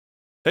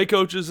Hey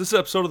coaches, this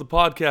episode of the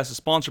podcast is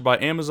sponsored by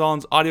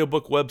Amazon's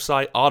audiobook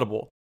website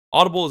Audible.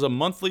 Audible is a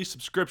monthly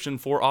subscription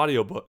for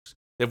audiobooks.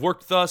 They've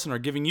worked with us and are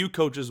giving you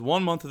coaches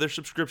 1 month of their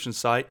subscription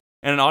site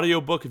and an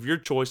audiobook of your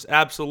choice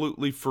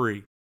absolutely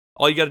free.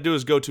 All you got to do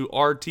is go to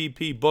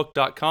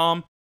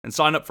rtpbook.com and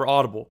sign up for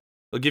Audible.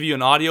 They'll give you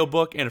an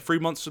audiobook and a free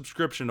month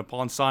subscription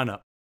upon sign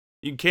up.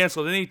 You can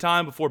cancel at any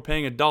time before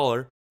paying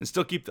 $1 and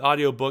still keep the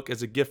audiobook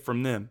as a gift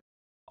from them.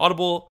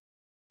 Audible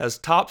has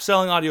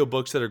top-selling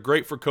audiobooks that are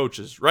great for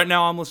coaches. Right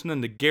now I'm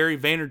listening to Gary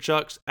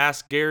Vaynerchuk's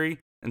Ask Gary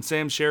and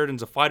Sam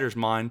Sheridan's A Fighter's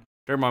Mind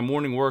during my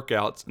morning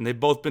workouts, and they've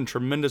both been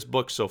tremendous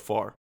books so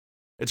far.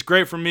 It's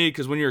great for me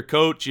because when you're a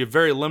coach, you have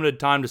very limited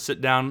time to sit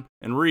down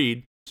and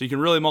read, so you can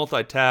really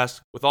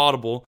multitask with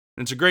Audible,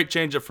 and it's a great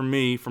change-up for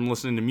me from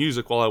listening to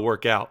music while I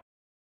work out.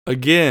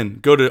 Again,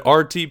 go to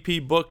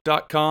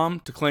rtpbook.com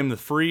to claim the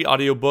free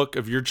audiobook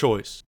of your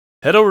choice.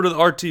 Head over to the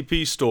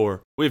RTP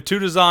store. We have 2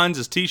 designs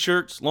as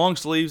t-shirts, long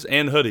sleeves,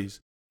 and hoodies.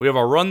 We have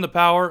our Run the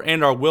Power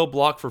and our Will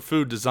Block for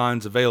Food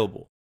designs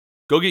available.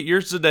 Go get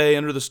yours today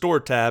under the store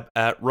tab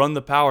at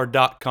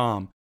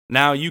runthepower.com.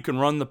 Now you can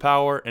run the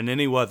power in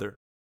any weather.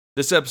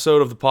 This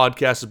episode of the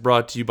podcast is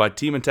brought to you by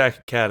Team Attack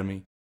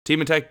Academy.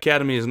 Team Attack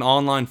Academy is an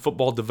online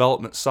football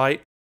development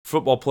site for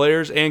football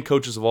players and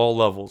coaches of all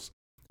levels.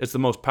 It's the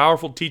most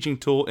powerful teaching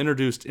tool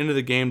introduced into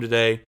the game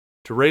today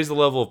to raise the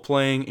level of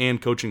playing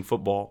and coaching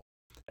football.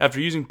 After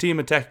using Team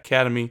Attack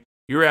Academy,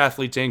 your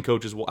athletes and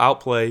coaches will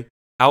outplay,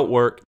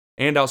 outwork,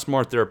 and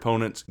outsmart their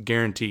opponents,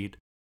 guaranteed.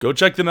 Go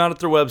check them out at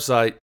their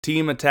website,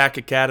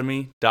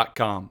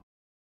 teamattackacademy.com.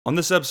 On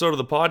this episode of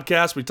the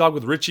podcast, we talk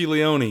with Richie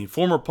Leone,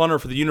 former punter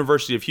for the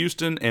University of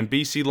Houston and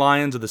BC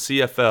Lions of the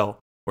CFL,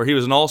 where he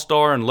was an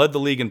all-star and led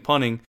the league in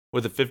punting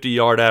with a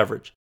 50-yard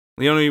average.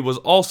 Leone was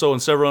also in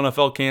several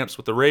NFL camps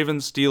with the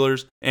Ravens,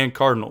 Steelers, and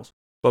Cardinals.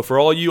 But for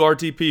all you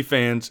RTP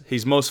fans,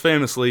 he's most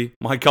famously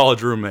my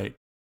college roommate.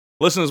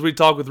 Listen as we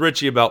talk with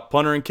Richie about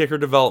punter and kicker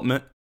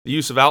development, the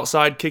use of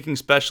outside kicking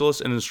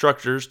specialists and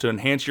instructors to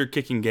enhance your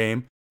kicking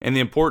game, and the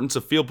importance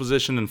of field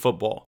position in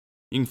football.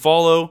 You can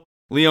follow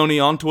Leone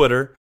on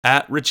Twitter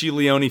at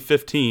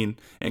RichieLeone15,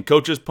 and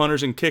coaches,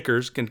 punters, and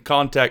kickers can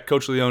contact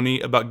Coach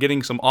Leone about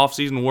getting some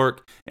off-season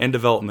work and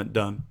development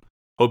done.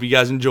 Hope you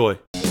guys enjoy.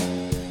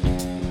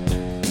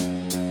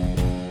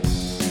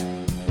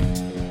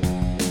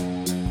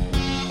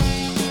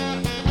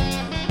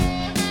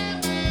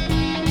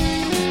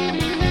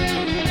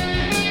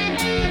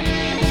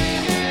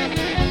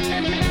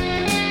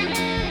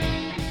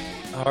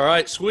 All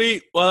right,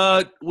 sweet.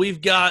 We've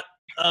got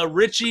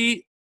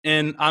Richie,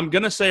 and I'm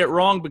going to say it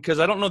wrong because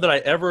I don't know that I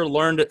ever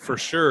learned it for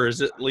sure. Is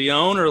it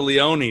Leone or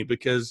Leone?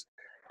 Because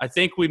I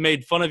think we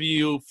made fun of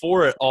you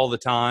for it all the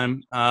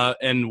time, and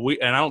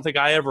I don't think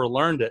I ever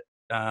learned it.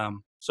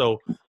 So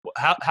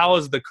how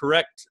is the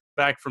correct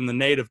back from the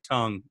native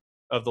tongue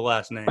of the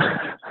last name?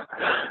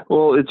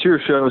 Well, it's your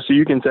show, so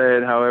you can say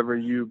it however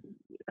you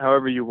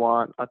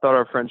want. I thought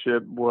our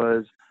friendship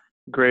was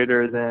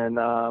greater than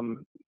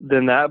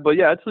that, but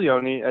yeah, it's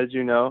Leone. As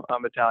you know,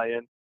 I'm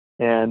Italian,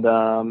 and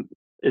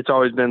it's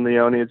always been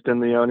Leone. It's been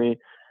Leone.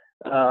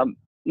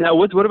 Now,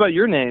 what about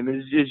your name?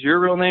 Is your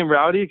real name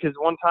Rowdy? Because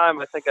one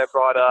time I think I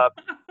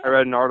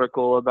read an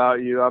article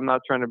about you. I'm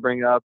not trying to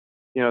bring up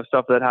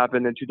stuff that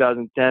happened in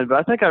 2010, but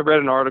I think I read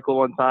an article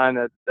one time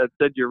that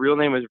said your real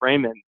name is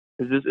Raymond.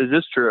 Is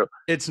this true?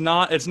 It's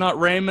not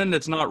Raymond.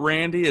 It's not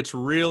Randy. It's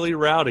really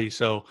Rowdy.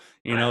 So,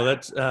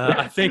 that's,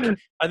 I think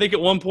at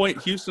one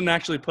point Houston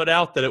actually put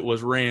out that it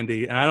was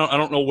Randy, and I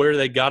don't know where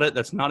they got it.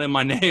 That's not in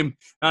my name,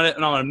 not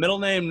my middle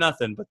name,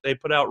 nothing, but they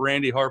put out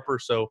Randy Harper.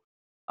 So,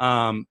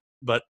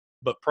 but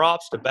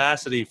props to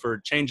Bassity for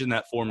changing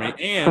that for me.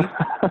 And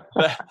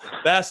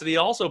Bassity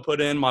also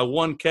put in my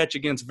one catch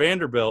against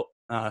Vanderbilt.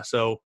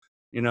 So,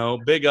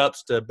 big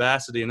ups to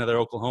Bassity, another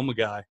Oklahoma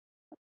guy.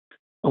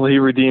 Well, he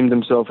redeemed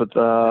himself with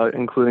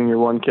including your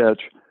one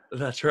catch.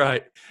 That's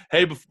right.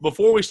 Hey,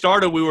 before we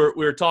started, we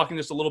were talking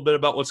just a little bit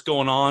about what's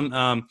going on.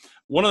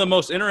 One of the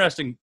most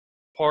interesting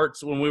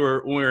parts when we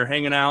were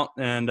hanging out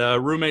and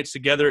roommates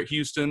together at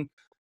Houston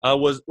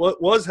was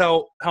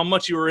how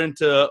much you were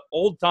into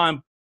old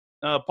time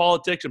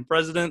politics and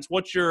presidents.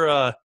 Who's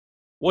your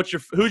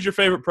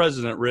favorite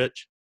president,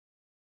 Rich?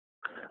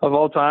 Of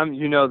all time,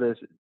 you know this,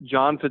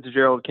 John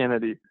Fitzgerald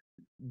Kennedy.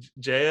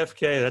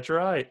 JFK. That's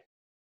right.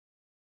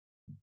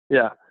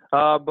 Yeah.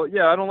 But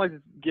yeah, I don't like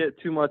to get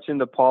too much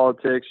into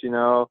politics,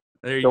 Don't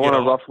want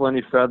to ruffle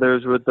any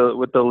feathers with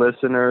the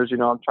listeners.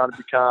 I'm trying to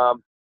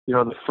become,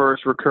 the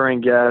first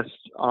recurring guest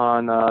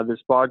on this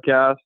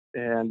podcast,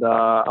 and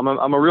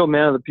I'm a real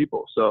man of the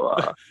people. So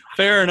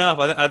fair enough.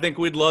 I think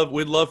we'd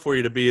love for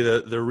you to be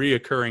the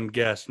reoccurring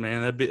guest,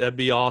 man. That'd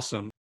be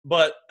awesome.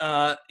 But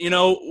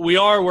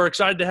we're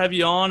excited to have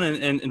you on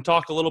and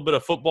talk a little bit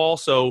of football.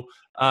 So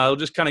we'll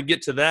just kind of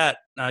get to that.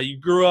 You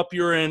grew up,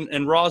 you were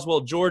in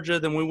Roswell, Georgia.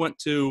 Then we went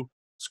to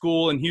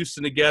school in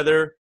Houston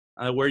together,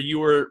 where you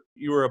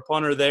were a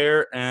punter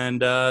there,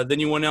 and then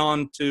you went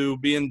on to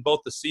be in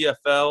both the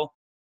CFL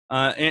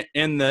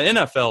and the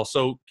NFL.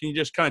 So can you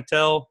just kind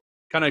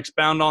of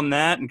expound on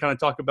that and kind of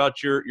talk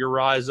about your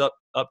rise up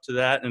up to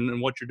that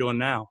and what you're doing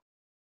now.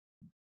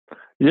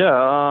 Yeah,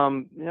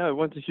 I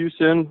went to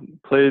Houston,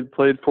 played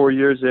 4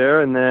 years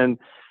there, and then,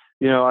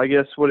 I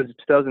guess,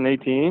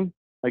 2018?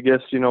 I guess,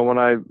 when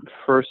I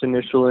first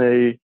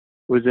initially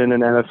was in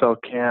an NFL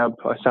camp,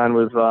 I signed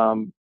with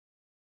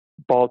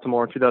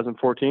Baltimore in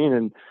 2014,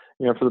 and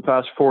for the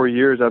past 4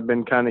 years, I've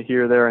been kind of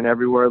here, there, and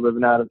everywhere,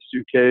 living out of a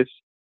suitcase,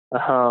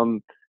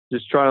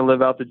 just trying to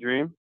live out the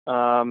dream.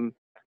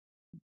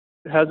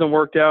 It hasn't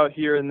worked out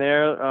here and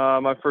there.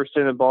 My first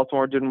stint in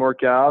Baltimore didn't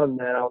work out, and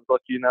then I was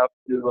lucky enough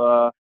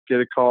to get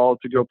a call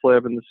to go play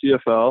up in the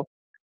CFL.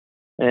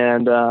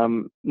 And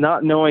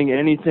not knowing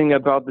anything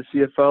about the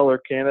CFL or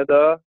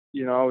Canada,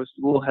 I was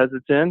a little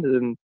hesitant,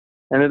 and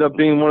ended up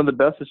being one of the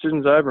best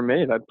decisions I ever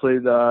made. I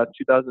played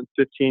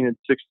 2015 and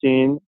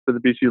 16 for the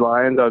BC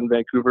Lions out in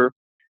Vancouver,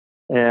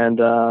 and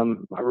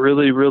I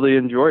really, really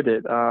enjoyed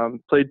it.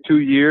 Played 2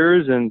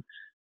 years and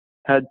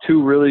had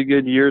 2 really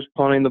good years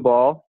punting the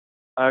ball.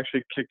 I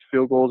actually kicked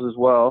field goals as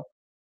well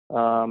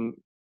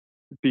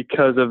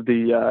because of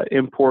the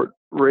import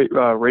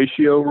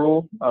ratio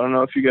rule. I don't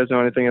know if you guys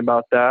know anything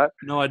about that.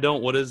 No, I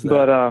don't. What is that?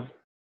 But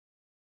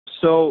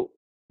so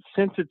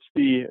since it's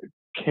the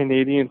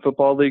Canadian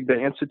Football League,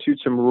 they institute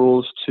some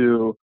rules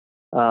to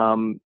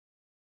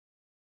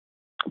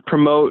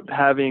promote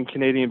having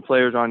Canadian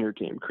players on your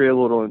team, create a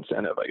little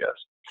incentive, I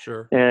guess.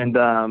 Sure. And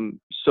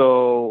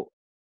so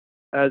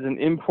as an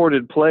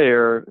imported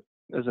player,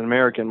 as an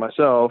American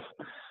myself,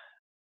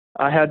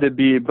 I had to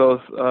be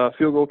both a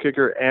field goal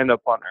kicker and a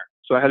punter.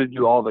 So I had to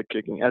do all the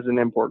kicking as an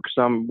import because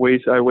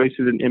I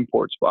wasted an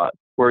import spot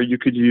where you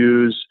could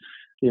use,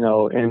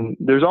 and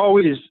there's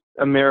always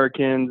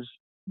Americans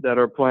that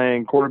are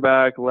playing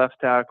quarterback, left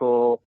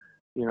tackle,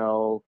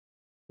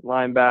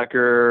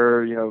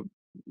 linebacker,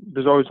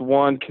 there's always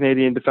one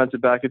Canadian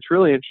defensive back. It's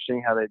really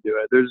interesting how they do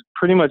it. There's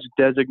pretty much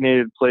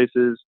designated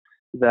places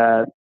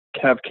that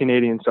have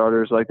Canadian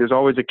starters. Like there's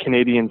always a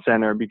Canadian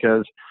center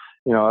because,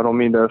 I don't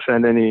mean to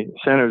offend any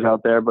centers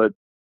out there, but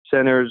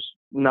center's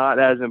not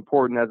as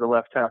important as a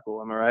left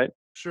tackle. Am I right?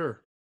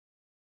 Sure.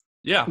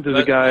 Yeah.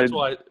 That's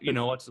why,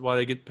 that's why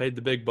they get paid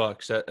the big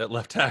bucks at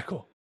left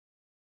tackle.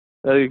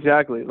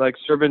 Exactly. Like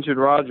Sir Vincent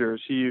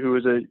Rogers, who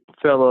was a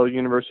fellow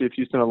University of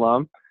Houston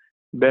alum,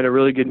 made a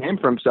really good name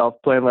for himself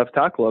playing left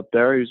tackle up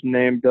there. He was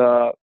named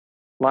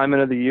Lineman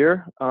of the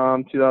Year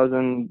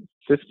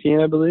 2015,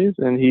 I believe,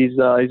 and he's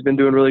been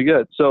doing really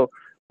good. So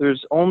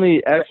there's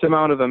only X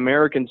amount of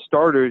American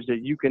starters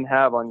that you can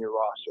have on your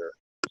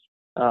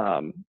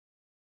roster.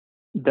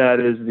 That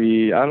is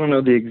I don't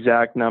know the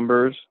exact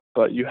numbers,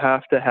 but you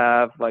have to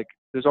have,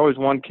 there's always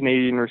one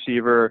Canadian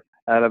receiver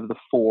out of the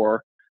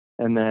 4,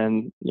 and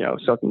then,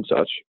 such and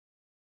such.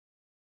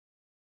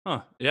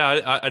 Huh.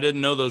 Yeah, I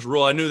didn't know those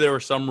rules. I knew there were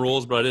some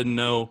rules, but I didn't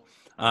know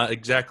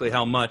exactly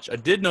how much. I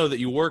did know that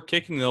you were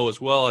kicking, though,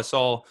 as well.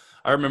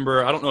 I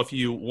remember, I don't know if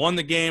you won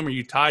the game or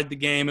you tied the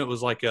game. It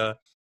was like a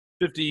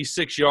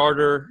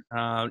 56-yarder,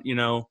 at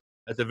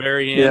the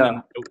very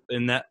end. Yeah.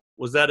 And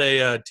was that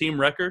a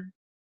team record?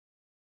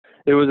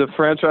 It was a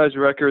franchise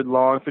record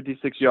long,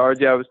 56 yards.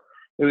 Yeah,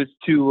 it was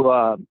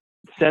to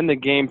send the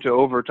game to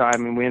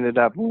overtime, and we ended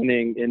up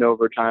winning in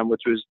overtime,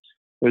 which was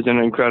an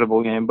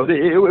incredible game. But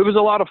it was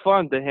a lot of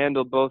fun to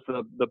handle both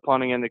the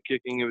punting and the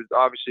kicking. It was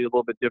obviously a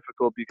little bit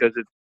difficult because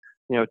it's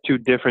 2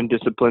 different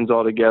disciplines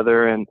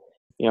altogether, and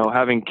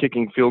having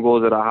kicking field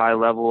goals at a high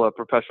level, a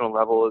professional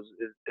level,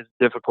 is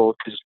difficult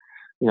because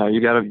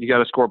you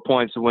gotta score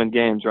points to win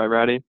games, right,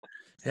 Ratty?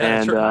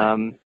 Yeah, that's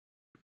right.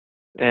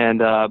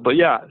 But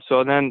yeah,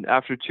 so then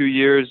after 2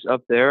 years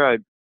up there,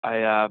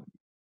 I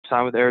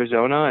signed with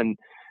Arizona and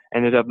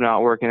ended up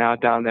not working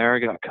out down there. I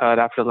got cut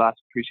after the last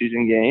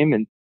preseason game,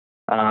 and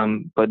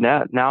but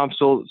now I'm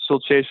still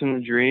chasing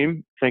the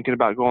dream, thinking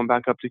about going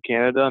back up to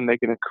Canada and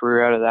making a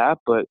career out of that.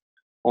 But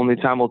only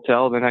time will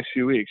tell the next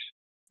few weeks.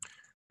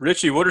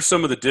 Richie, what are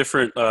some of the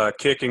different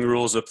kicking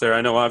rules up there?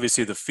 I know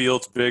obviously the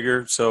field's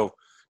bigger, so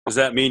does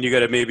that mean you got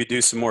to maybe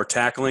do some more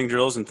tackling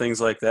drills and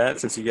things like that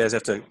since you guys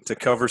have to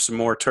cover some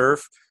more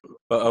turf?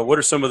 What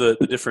are some of the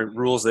different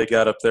rules they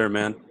got up there,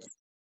 man?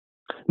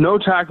 No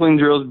tackling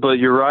drills, but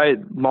you're right.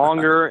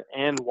 Longer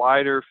and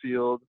wider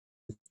field.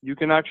 You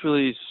can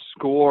actually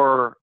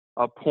score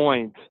a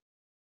point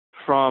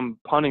from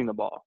punting the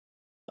ball.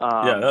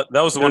 That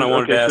was the one I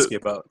wanted to ask you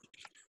about.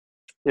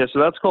 Yeah, so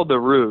that's called the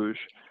Rouge.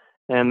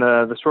 And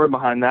the story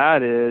behind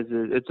that is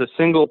it's a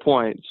single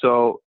point.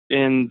 So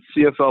in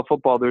CFL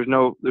football, there's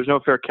no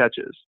fair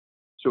catches.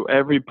 So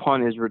every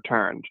punt is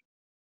returned.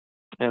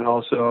 And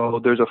also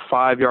there's a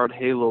 5-yard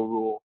halo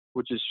rule,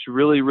 which is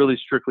really, really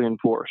strictly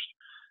enforced.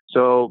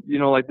 So,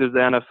 like there's the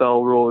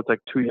NFL rule, it's like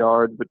 2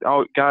 yards, but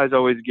guys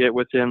always get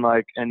within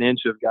like an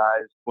inch of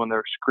guys when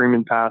they're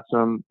screaming past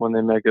them when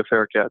they make a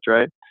fair catch,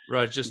 right?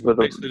 Right, just but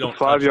basically don't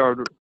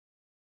 5-yard.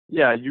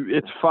 Yeah,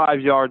 it's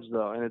 5 yards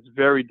though, and it's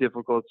very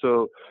difficult.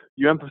 So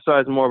you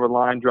emphasize more of a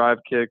line drive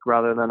kick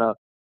rather than a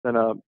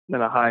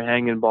high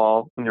hanging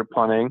ball when you're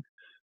punting.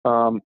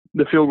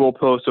 The field goal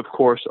posts, of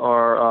course,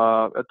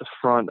 are at the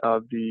front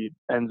of the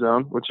end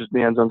zone, which is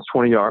the end zone's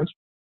 20 yards.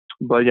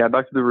 But yeah,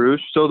 back to the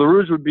Rouge. So the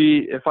Rouge would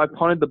be if I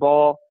punted the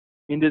ball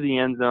into the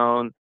end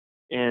zone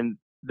and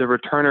the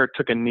returner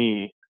took a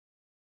knee,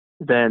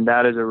 then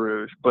that is a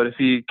Rouge. But if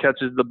he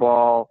catches the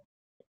ball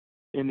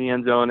in the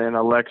end zone and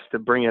elects to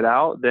bring it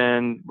out,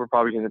 then we're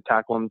probably going to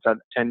tackle him at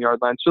the 10-yard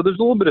line. So there's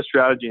a little bit of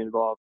strategy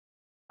involved.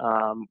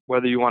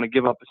 Whether you want to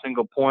give up a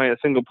single point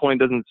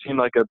doesn't seem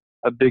like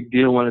a big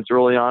deal when it's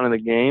early on in the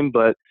game,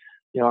 but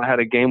I had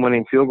a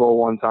game-winning field goal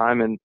one time,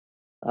 and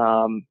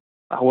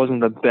I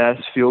wasn't the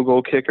best field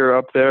goal kicker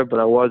up there, but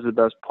I was the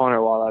best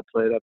punter while I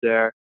played up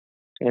there.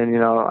 And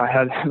I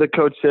had the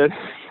coach said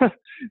it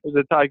was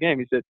a tie game.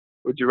 He said,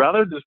 "Would you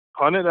rather just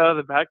punt it out of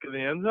the back of the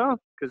end zone?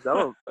 Because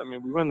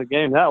we win the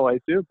game that way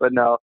too." But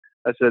no,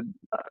 I said,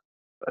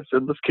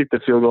 let's keep the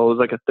field goal. It was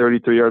like a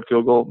 33-yard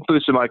field goal,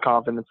 boosted my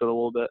confidence a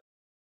little bit.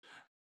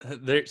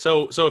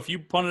 So if you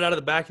punt it out of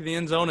the back of the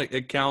end zone,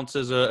 it counts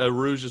as a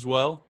Rouge as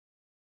well?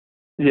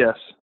 Yes.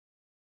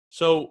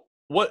 So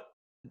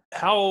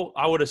how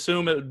I would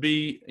assume it would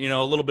be,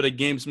 a little bit of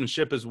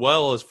gamesmanship as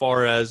well, as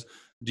far as,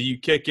 do you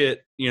kick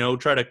it,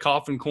 try to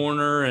coffin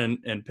corner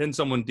and pin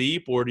someone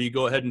deep, or do you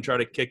go ahead and try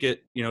to kick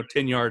it,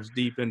 10 yards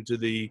deep into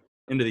the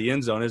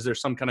end zone? Is there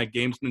some kind of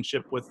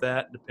gamesmanship with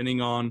that,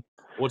 depending on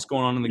what's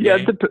going on in the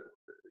game?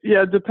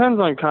 It depends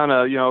on kind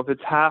of, if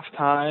it's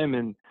halftime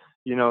and,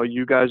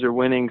 you guys are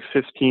winning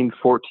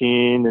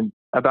 15-14 and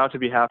about to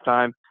be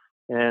halftime,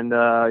 and,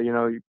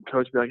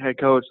 coach be like, "Hey,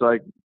 coach,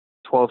 like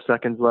 12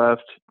 seconds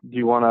left. Do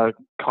you want to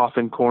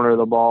coffin corner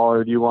the ball,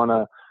 or do you want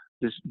to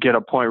just get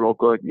a point real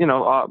quick?"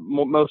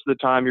 Most of the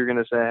time you're going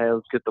to say, "Hey,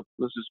 let's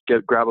just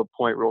grab a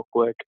point real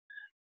quick."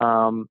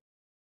 There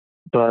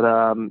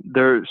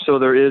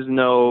is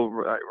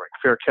no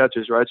fair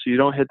catches, right? So you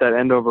don't hit that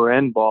end over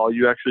end ball.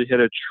 You actually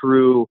hit a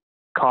true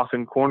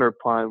coffin corner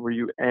punt where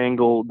you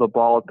angle the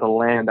ball to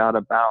land out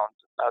of bounds.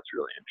 That's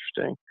really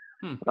interesting.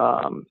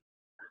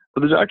 But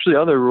there's actually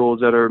other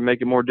rules that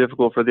make it more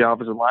difficult for the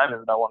offensive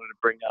linemen that I wanted to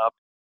bring up.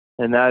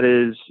 And that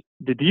is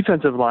the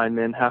defensive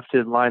linemen have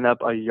to line up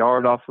a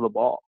yard off of the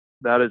ball.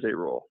 That is a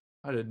rule.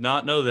 I did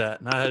not know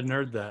that, and I hadn't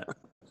heard that.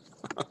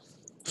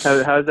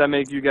 How does that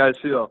make you guys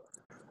feel?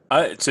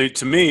 So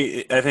to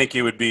me, I think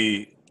it would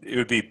be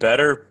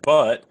better,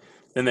 but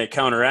then they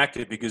counteract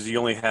it because you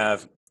only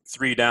have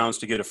 3 downs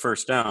to get a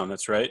first down.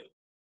 That's right.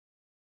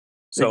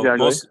 So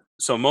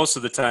exactly. most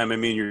of the time,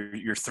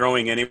 you're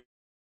throwing anyway,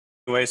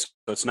 so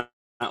it's not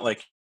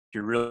like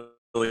you're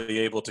really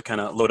able to kind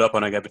of load up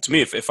on a guy. But to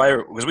me,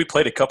 because we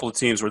played a couple of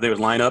teams where they would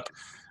line up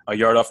a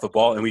yard off the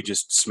ball and we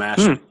just smash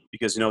them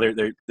because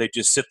they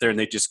just sit there and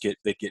they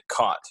get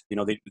caught.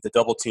 The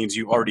double teams,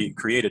 you already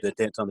created a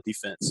dent on the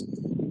defense.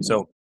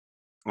 So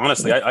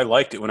honestly, I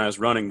liked it when I was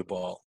running the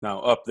ball. Now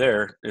up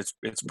there, it's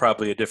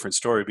probably a different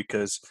story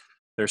because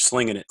they're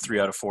slinging it 3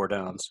 out of 4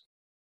 downs.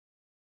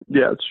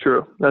 Yeah, it's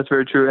true. That's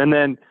very true. And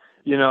then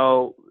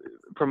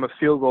from a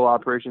field goal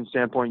operation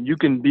standpoint, you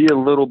can be a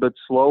little bit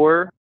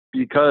slower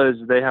because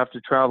they have to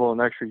travel an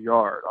extra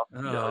yard.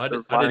 I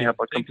didn't even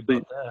think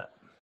about that.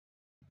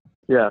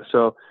 Yeah,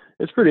 so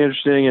it's pretty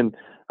interesting. And,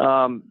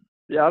 I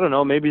don't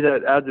know, maybe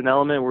that adds an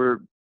element where,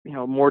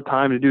 more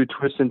time to do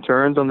twists and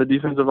turns on the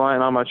defensive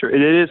line. I'm not sure.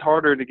 It is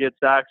harder to get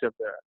sacks up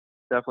there.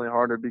 Definitely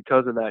harder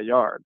because of that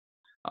yard.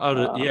 I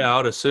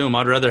would assume.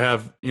 I'd rather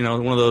have, one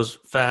of those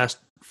fast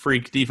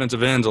freak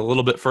defensive ends a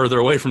little bit further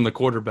away from the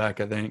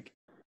quarterback, I think.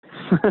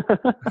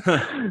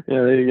 Yeah,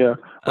 there you go.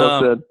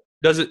 Well said.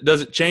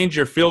 Does it change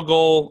your field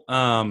goal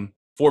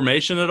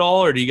formation at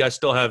all, or do you guys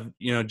still have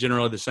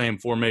generally the same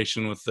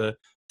formation with the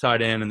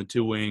tight end and the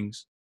 2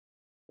 wings?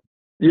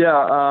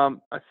 Yeah.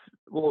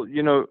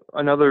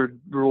 Another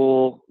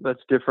rule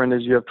that's different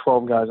is you have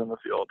 12 guys on the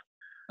field,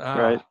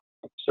 right?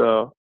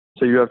 So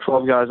you have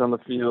 12 guys on the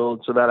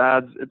field. So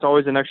that it's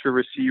always an extra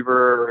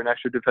receiver or an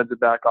extra defensive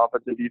back,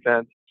 offensive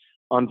defense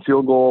on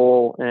field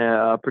goal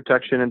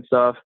protection and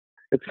stuff.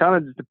 It kind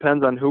of just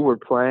depends on who we're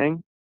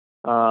playing.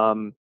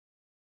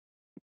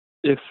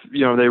 If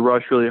they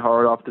rush really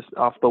hard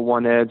off the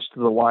one edge to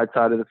the wide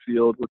side of the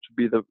field, which would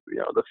be the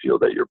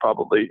field that you're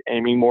probably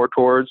aiming more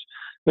towards,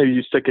 maybe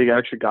you stick an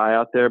extra guy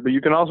out there. But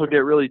you can also get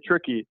really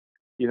tricky.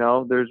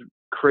 There's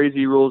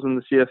crazy rules in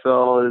the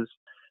CFL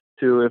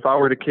if I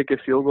were to kick a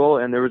field goal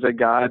and there was a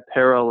guy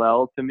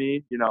parallel to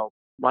me,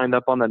 lined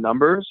up on the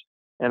numbers,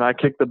 and I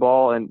kicked the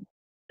ball and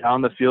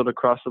down the field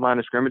across the line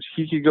of scrimmage,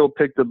 he could go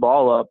pick the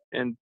ball up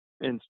and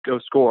go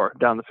score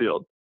down the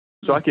field.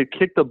 So I could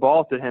kick the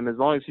ball to him as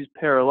long as he's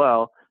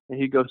parallel, and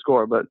he'd go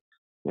score. But,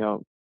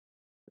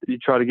 you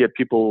try to get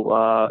people,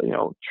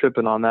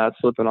 tripping on that,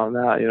 slipping on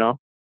that,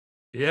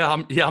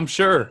 Yeah, I'm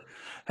sure.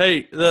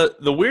 Hey,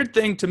 the weird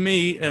thing to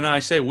me, and I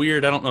say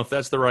weird, I don't know if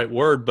that's the right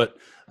word, but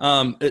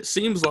it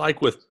seems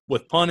like with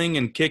punting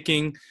and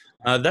kicking,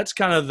 that's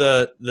kind of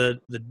the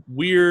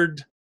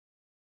weird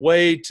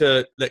way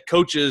that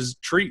coaches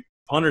treat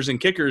punters and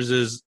kickers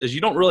is you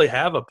don't really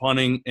have a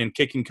punting and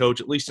kicking coach,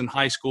 at least in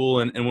high school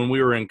and when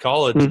we were in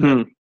college,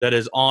 that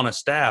is on a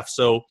staff.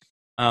 So,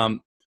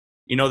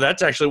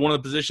 that's actually one of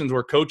the positions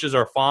where coaches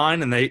are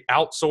fine and they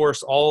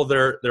outsource all of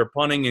their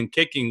punting and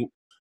kicking.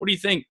 what do you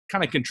think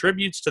kind of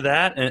contributes to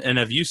that? And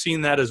have you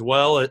seen that as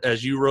well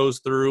as you rose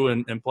through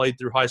and played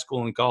through high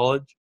school and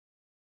college?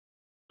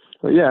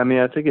 Well, yeah, I mean,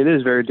 I think it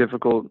is very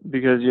difficult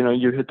because,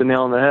 you hit the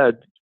nail on the head.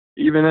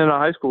 Even in a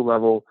high school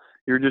level,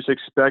 you're just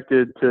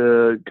expected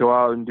to go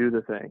out and do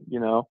the thing,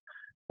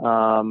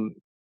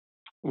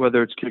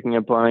 whether it's kicking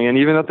and punting. And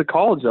even at the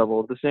college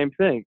level, the same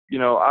thing.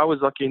 I was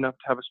lucky enough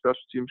to have a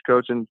special teams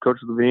coach and Coach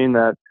Levine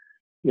that,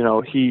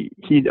 he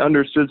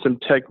understood some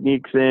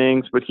technique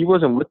things, but he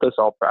wasn't with us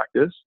all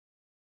practice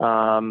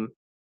and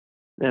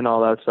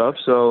all that stuff.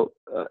 So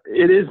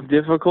it is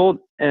difficult.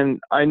 And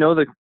I know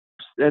the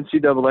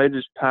NCAA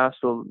just passed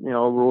a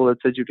rule that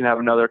says you can have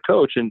another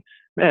coach, and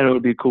man, it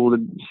would be cool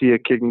to see a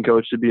kicking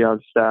coach to be on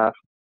staff.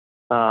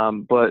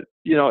 But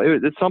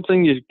it's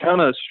something you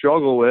kind of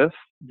struggle with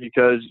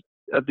because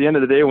at the end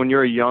of the day, when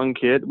you're a young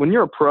kid, when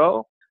you're a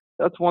pro,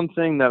 that's one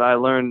thing that I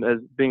learned as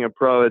being a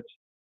pro. It's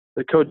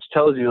the coach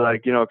tells you,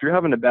 like, if you're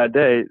having a bad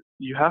day,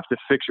 you have to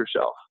fix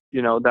yourself.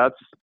 That's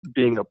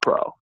being a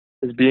pro,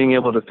 is being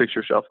able to fix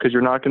yourself, because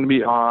you're not going to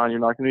be on, you're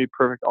not going to be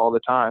perfect all the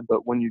time.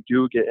 But when you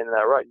do get into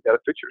that rut, you got to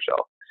fix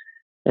yourself.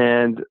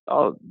 And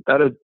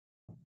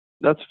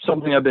that's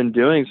something I've been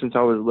doing since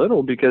I was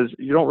little, because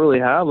you don't really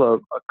have a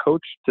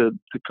coach to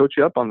coach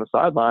you up on the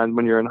sideline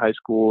when you're in high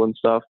school and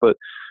stuff. But,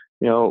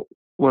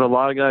 what a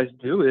lot of guys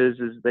do is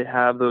they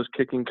have those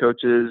kicking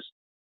coaches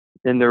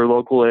in their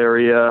local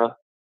area.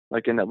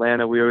 Like in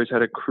Atlanta, we always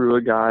had a crew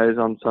of guys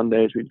on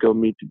Sundays. We'd go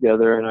meet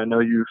together. And I know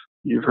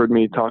you've heard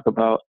me talk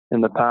about in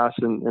the past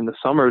and in the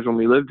summers when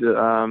we lived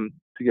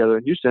together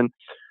in Houston,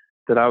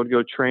 that I would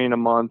go train a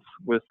month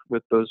with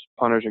those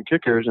punters and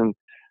kickers. And,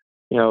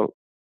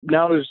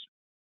 now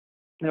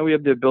we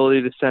have the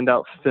ability to send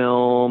out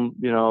film,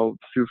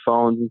 through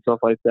phones and stuff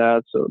like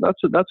that. So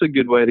that's a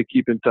good way to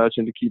keep in touch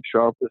and to keep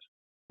sharp with,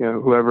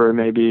 whoever it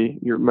may be,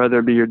 whether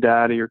it be your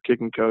dad or your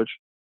kicking coach.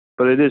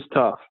 But it is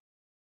tough.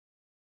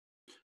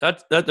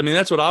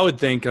 That's what I would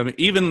think. I mean,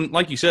 even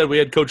like you said, we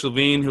had Coach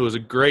Levine, who was a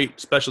great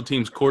special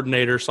teams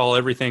coordinator, saw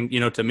everything.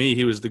 To me,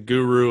 he was the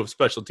guru of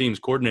special teams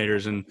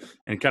coordinators and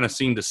kind of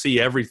seemed to see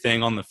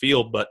everything on the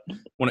field. But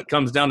when it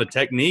comes down to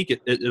technique,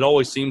 it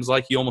always seems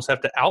like you almost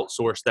have to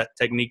outsource that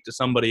technique to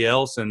somebody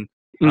else. And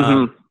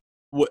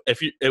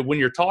when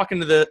you're talking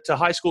to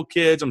high school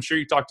kids, I'm sure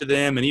you talk to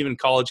them, and even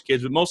college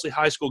kids, but mostly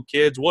high school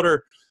kids. What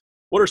are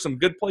some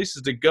good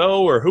places to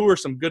go, or who are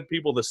some good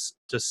people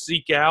to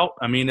seek out?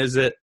 I mean, is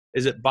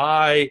it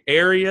by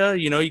area?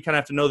 You kind of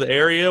have to know the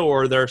area,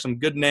 or there are some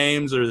good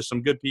names, or there's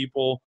some good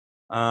people,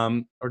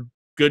 or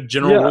good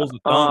general rules of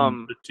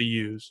thumb to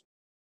use.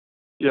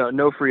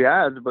 No free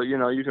ads, but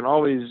you can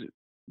always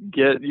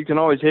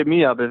hit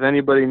me up if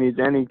anybody needs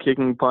any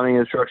kicking, punting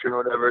instruction or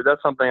whatever.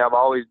 That's something I've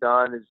always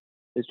done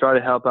is try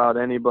to help out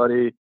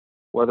anybody,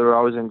 whether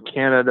I was in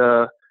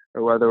Canada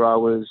or whether I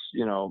was,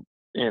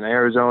 in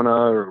Arizona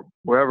or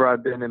wherever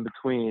I've been in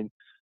between.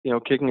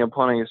 Kicking and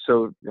punting is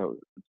so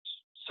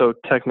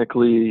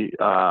technically,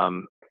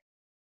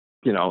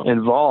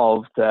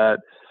 involved that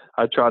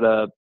I try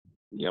to,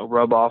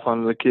 rub off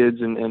on the kids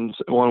in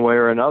one way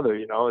or another.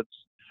 It's,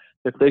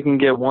 if they can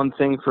get one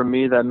thing from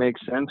me that makes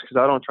sense, because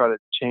I don't try to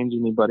change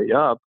anybody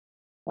up.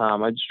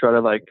 I just try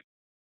to,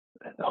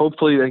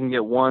 hopefully they can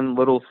get one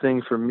little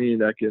thing from me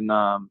that can,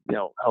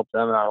 help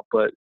them out.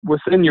 But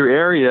within your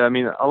area, I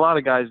mean, a lot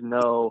of guys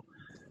know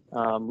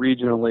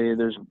regionally.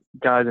 There's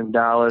guys in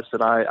Dallas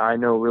that I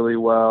know really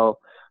well.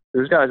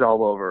 There's guys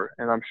all over,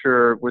 and I'm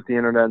sure with the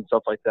internet and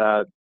stuff like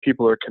that,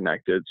 people are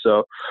connected.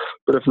 So,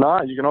 but if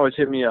not, you can always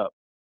hit me up.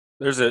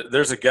 There's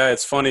a guy.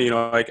 It's funny,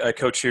 I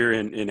coach here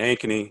in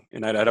Ankeny,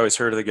 and I'd always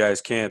heard of the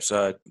guy's camps.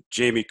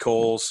 Jamie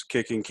Cole's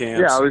kicking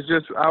camps. Yeah,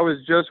 I was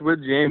just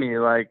with Jamie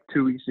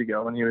 2 weeks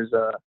ago, and he was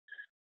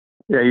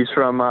he's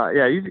from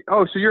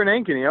so you're in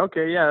Ankeny.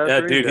 Okay, yeah.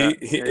 Yeah, dude.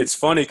 It's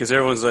funny because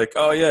everyone's like,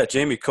 oh yeah,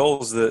 Jamie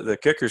Cole's the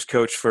kickers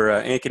coach for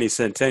Ankeny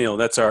Centennial.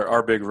 That's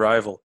our big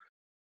rival.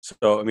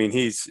 So, I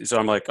mean, so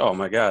I'm like, oh,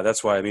 my God,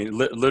 that's why. I mean,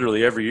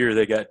 literally every year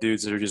they got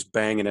dudes that are just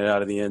banging it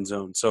out of the end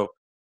zone. So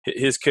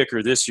his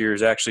kicker this year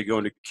is actually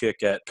going to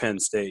kick at Penn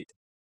State,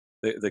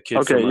 the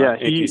kid from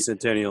Ankeny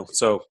Centennial.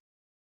 So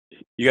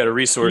you got a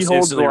resource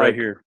instantly right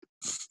here.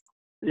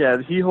 Yeah,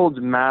 he holds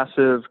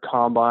massive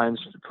combines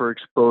for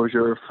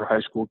exposure for high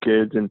school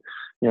kids. And,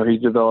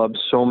 he's developed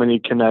so many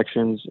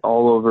connections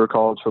all over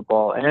college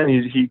football. And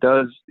he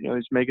does,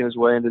 he's making his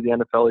way into the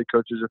NFL. He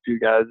coaches a few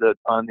guys that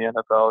on the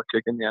NFL,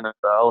 kicking the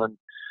NFL. And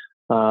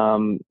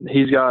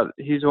he's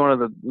one of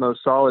the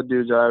most solid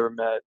dudes I ever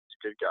met. He's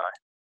a good guy.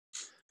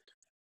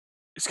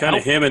 It's kind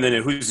of him, and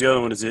then who's the other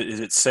one? Is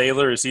it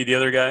Saylor? Is he the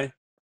other guy?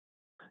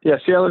 Yeah,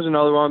 Saylor's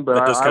another one.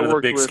 But that's kind of the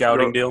big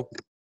scouting deal?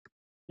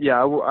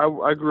 Yeah,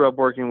 I grew up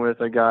working with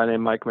a guy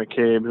named Mike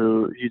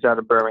McCabe, he's out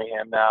of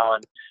Birmingham now,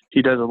 and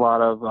he does a lot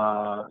of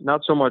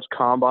not so much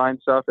combine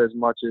stuff as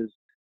much as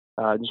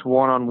just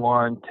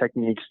one-on-one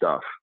technique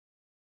stuff.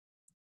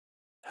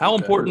 How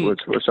important?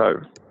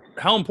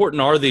 How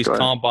important are these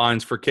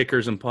combines for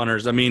kickers and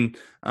punters? I mean,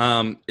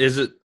 is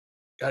it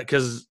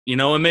because,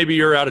 and maybe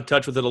you're out of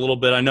touch with it a little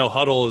bit. I know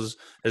Huddle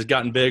has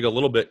gotten big a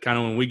little bit kind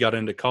of when we got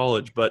into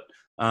college, but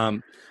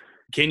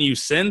can you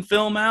send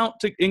film out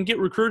and get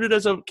recruited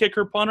as a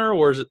kicker punter,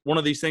 or is it one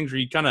of these things where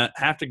you kind of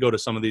have to go to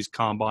some of these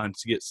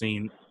combines to get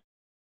seen?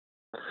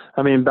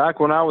 I mean, back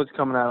when I was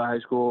coming out of high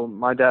school,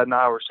 my dad and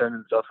I were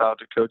sending stuff out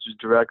to coaches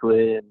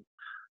directly, and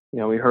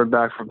we heard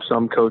back from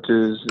some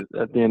coaches.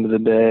 At the end of the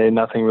day,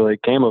 nothing really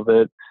came of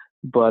it.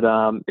 But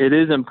it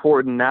is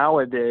important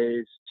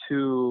nowadays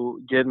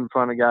to get in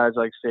front of guys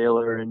like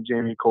Saylor and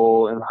Jamie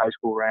Cole in the high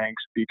school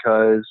ranks,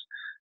 because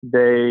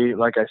they,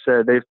 like I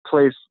said, they've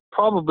placed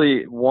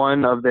probably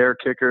one of their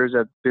kickers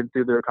that's been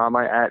through their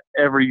combine at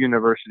every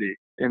university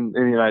in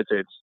the United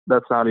States.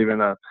 That's not even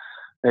an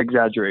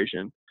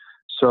exaggeration.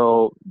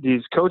 So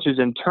these coaches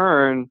in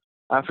turn,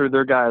 after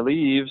their guy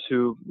leaves,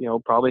 who,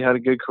 probably had a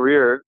good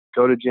career,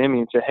 go to Jamie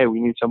and say, hey, we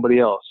need somebody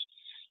else.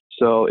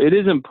 So it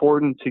is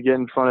important to get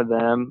in front of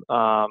them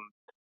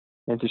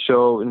and to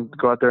show and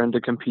go out there and to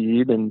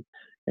compete and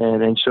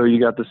show you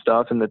got the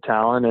stuff and the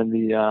talent and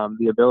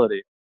the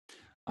ability.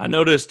 I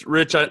noticed,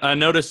 Rich, I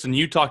noticed, and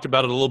you talked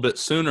about it a little bit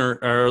sooner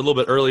or a little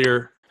bit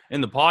earlier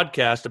in the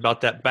podcast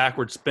about that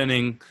backward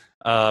spinning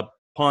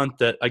punt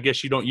that I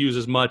guess you don't use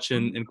as much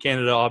in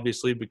Canada,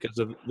 obviously, because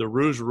of the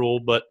Rouge rule.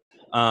 But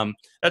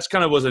that's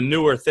kind of was a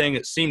newer thing,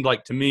 it seemed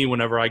like to me,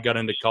 whenever I got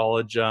into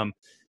college.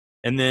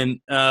 And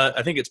then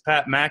I think it's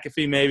Pat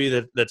McAfee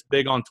maybe that's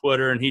big on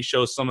Twitter, and he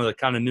shows some of the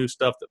kind of new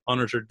stuff that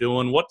punters are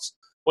doing. What's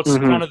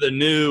kind of the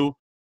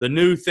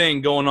new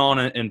thing going on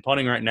in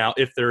punting right now,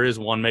 if there is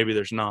one? Maybe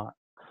there's not.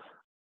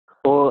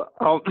 Well,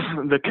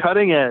 the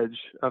cutting edge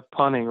of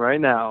punting right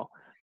now,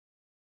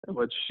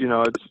 which,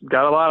 it's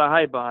got a lot of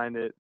hype behind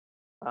it.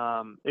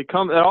 It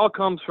all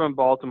comes from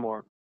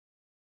Baltimore.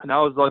 And I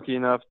was lucky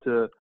enough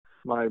to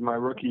my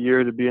rookie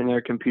year to be in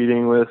there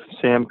competing with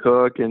Sam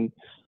Cook, and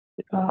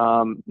they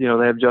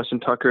have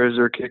Justin Tucker as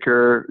their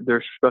kicker.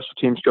 Their special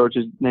teams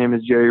coach's name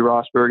is Jerry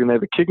Rosberg, and they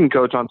have a kicking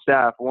coach on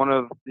staff, one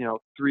of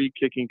 3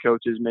 kicking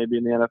coaches maybe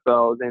in the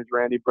NFL. His name's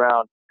Randy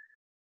Brown.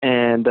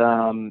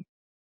 And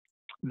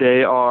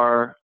they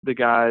are the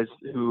guys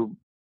who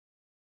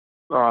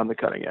are on the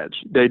cutting edge.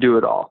 They do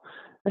it all.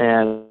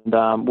 And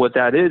what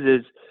that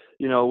is,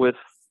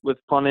 with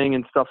punting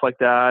and stuff like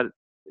that,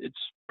 it's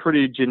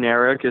pretty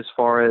generic as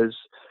far as,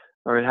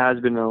 or it has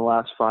been in the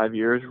last 5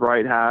 years.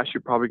 Right hash,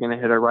 you're probably going to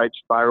hit a right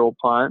spiral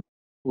punt.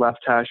 Left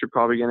hash, you're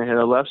probably going to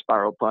hit a left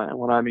spiral punt. And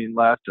when I mean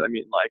left, I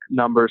mean like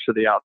numbers to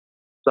the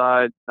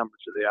outside, numbers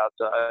to the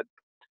outside.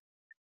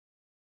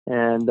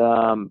 And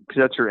because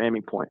that's your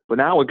aiming point. But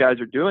now what guys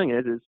are doing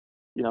is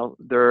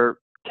they're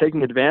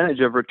taking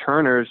advantage of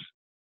returners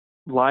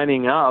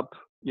lining up.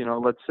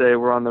 Let's say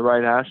we're on the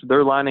right hash.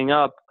 They're lining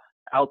up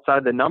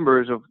outside the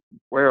numbers of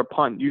where a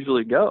punt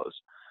usually goes.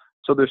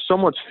 So there's so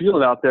much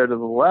field out there to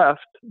the left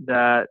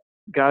that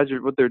guys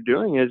what they're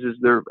doing is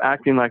they're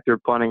acting like they're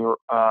punting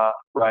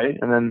right.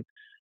 And then,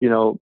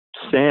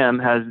 Sam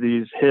has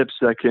these hips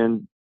that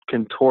can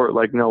contort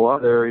like no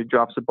other. He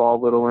drops the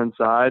ball a little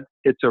inside.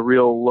 It's a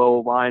real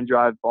low line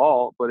drive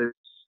ball, but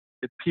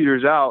it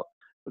peters out,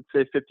 let's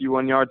say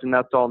 51 yards, and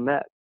that's all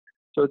net.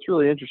 So it's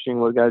really interesting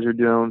what guys are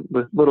doing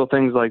with little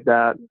things like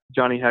that.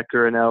 Johnny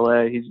Hecker in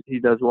LA, he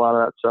does a lot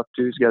of that stuff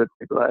too. He's got a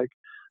big leg.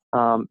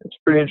 It's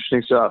pretty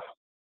interesting stuff.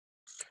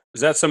 Is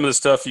that some of the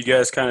stuff you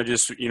guys kind of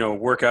just,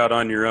 work out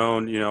on your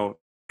own?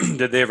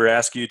 Did they ever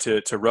ask you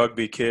to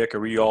rugby kick, or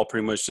were you all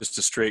pretty much just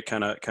a straight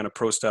kind of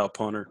pro style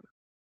punter?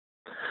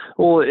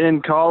 Well,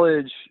 in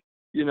college,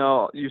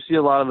 you see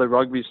a lot of the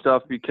rugby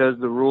stuff because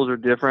the rules are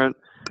different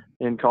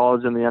in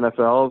college and the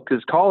NFL.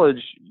 Because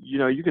college,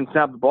 you can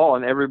snap the ball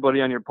and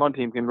everybody on your punt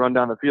team can run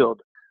down the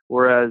field.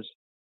 Whereas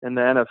in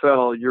the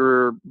NFL,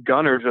 your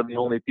gunners are the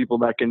only people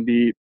that can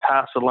be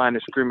past the line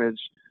of scrimmage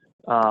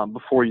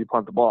before you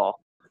punt the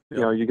ball.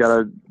 You got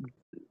to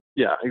 –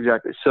 yeah,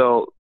 exactly.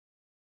 So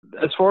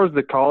as far as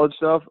the college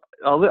stuff,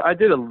 I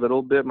did a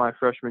little bit my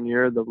freshman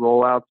year, the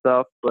rollout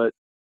stuff, but,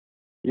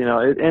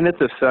 and it's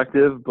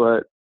effective,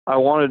 but I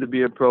wanted to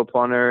be a pro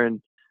punter,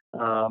 and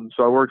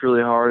so I worked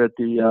really hard at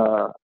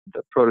the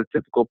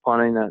prototypical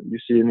punting that you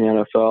see in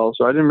the NFL.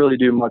 So I didn't really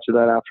do much of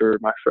that after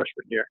my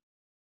freshman year.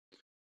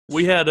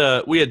 We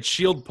had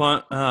shield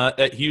punt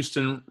at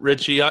Houston,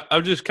 Richie.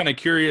 I'm just kind of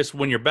curious,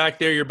 when you're back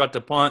there, you're about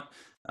to punt,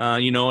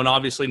 and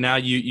obviously now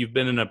you've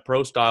been in a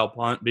pro style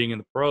punt, being in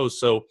the pros.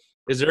 So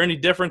is there any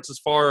difference as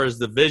far as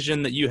the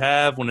vision that you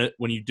have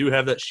when you do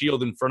have that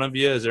shield in front of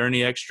you? Is there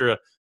any extra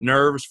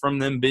nerves from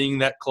them being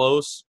that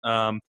close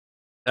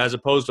as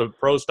opposed to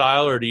pro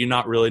style, or do you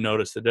not really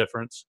notice the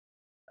difference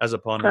as a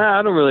punter?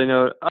 I don't really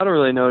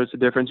notice the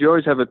difference. You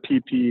always have a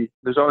PP.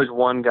 There's always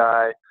one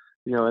guy,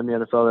 in the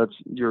NFL that's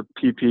your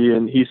PP,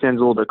 and he stands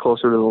a little bit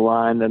closer to the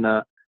line than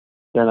a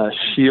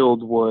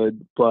shield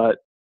would. But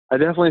I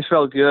definitely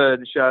felt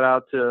good. Shout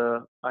out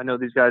to, I know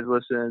these guys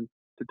listen,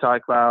 to Ty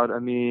Cloud,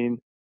 Amin,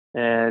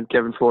 and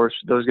Kevin Force.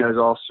 Those guys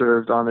all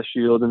served on the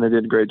shield, and they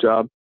did a great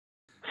job.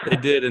 They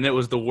did, and it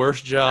was the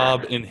worst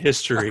job in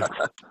history.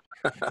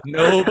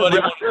 Nobody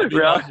wanted to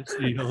be on the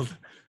shield.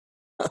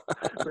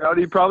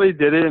 Rowdy probably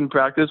did it in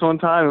practice one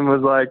time and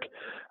was like,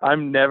 I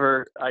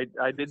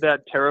did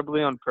that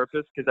terribly on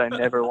purpose because I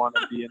never want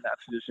to be in that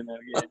position in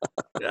a game.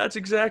 That's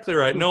exactly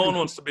right. No one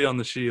wants to be on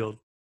the shield.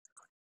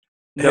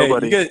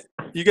 Nobody. Hey,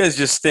 you guys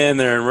just stand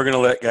there, and we're going to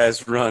let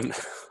guys run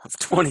a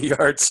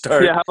 20-yard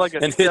start. Yeah, have like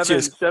a and hit you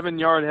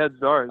 7-yard head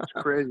start. It's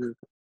crazy.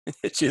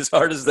 hit you as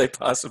hard as they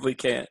possibly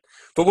can.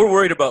 But we're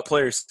worried about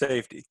player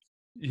safety.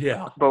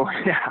 Yeah. But,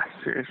 yeah,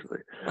 seriously.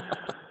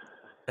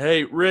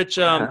 Hey, Rich,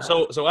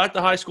 so at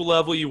the high school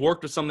level, you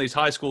worked with some of these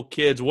high school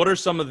kids. What are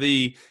some of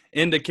the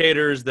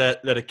indicators that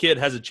a kid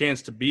has a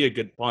chance to be a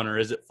good punter?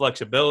 Is it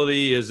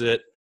flexibility? Is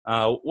it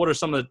what are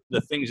some of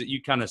the things that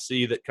you kind of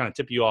see that kind of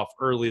tip you off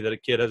early that a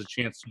kid has a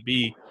chance to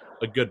be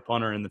a good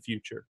punter in the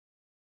future?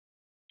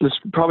 This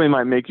probably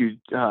might make you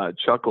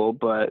chuckle,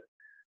 but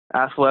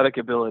athletic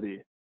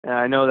ability. And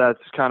I know that's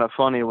kind of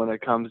funny when it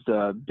comes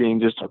to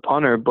being just a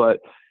punter, but,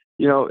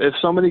 if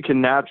somebody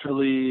can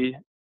naturally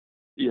 –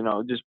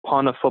 just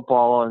punt a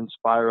football and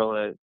spiral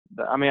it.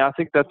 I mean, I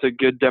think that's a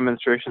good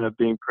demonstration of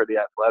being pretty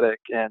athletic.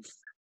 And,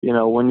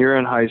 when you're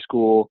in high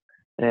school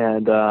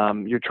and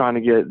you're trying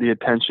to get the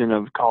attention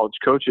of college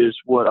coaches,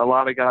 what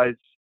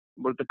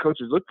the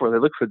coaches look for, they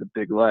look for the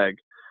big leg.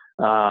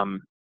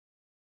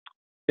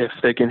 If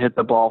they can hit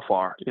the ball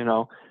far,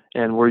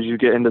 and where you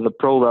get into the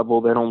pro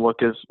level, they don't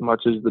look as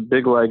much as the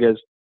big leg as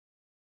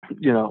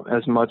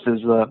much as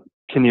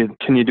can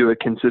you do it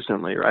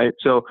consistently, right?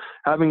 So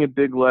having a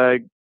big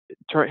leg,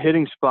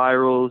 hitting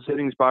spirals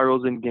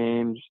in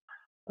games,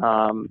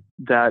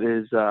 that's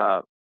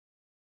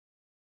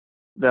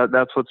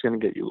what's going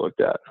to get you looked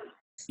at.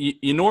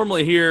 You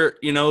normally hear,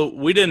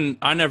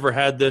 I never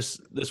had this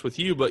with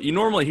you, but you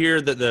normally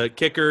hear that the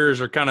kickers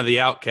are kind of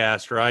the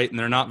outcast, right? And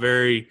they're not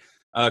very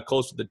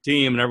close to the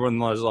team, and everyone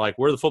was like,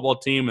 we're the football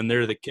team and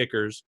they're the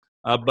kickers.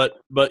 But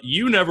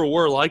you never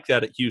were like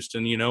that at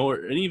Houston,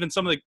 and even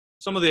some of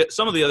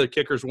the other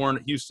kickers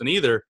weren't at Houston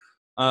either.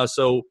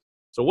 So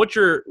what's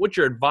your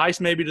advice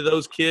maybe to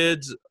those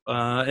kids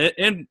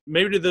and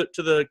maybe to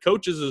the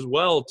coaches as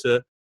well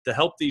to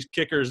help these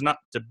kickers not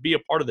to be a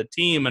part of the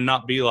team and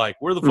not be like,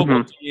 we're the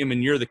football team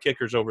and you're the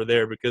kickers over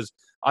there, because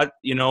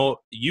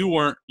you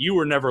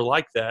were never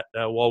like that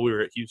while we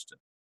were at Houston.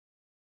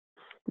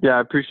 Yeah,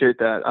 I appreciate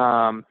that.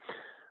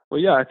 Well,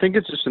 yeah, I think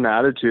it's just an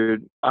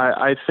attitude.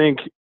 I think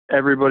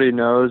everybody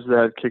knows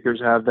that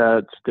kickers have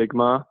that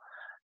stigma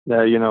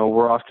that,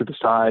 we're off to the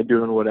side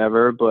doing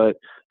whatever. But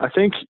I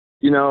think,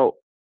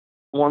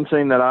 one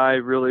thing that I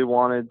really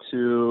wanted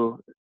to,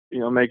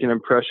 make an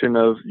impression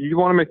of, you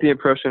want to make the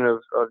impression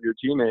of your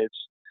teammates.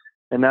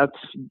 And that's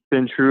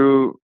been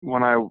true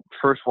when I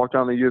first walked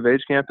on the U of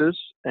H campus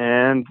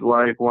and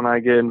like when I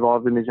get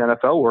involved in these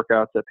NFL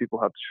workouts that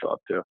people have to show up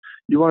to.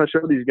 You want to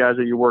show these guys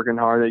that you're working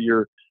hard, that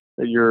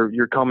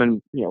you're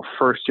coming,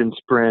 first in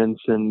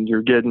sprints and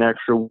you're getting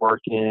extra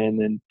work in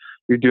and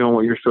you're doing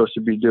what you're supposed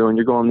to be doing.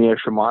 You're going the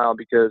extra mile,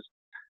 because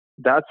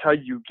that's how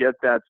you get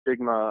that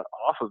stigma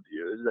off of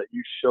you, is that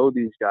you show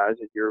these guys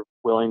that you're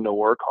willing to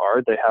work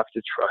hard. They have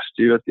to trust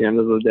you at the end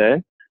of the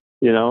day,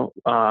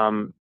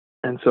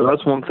 and so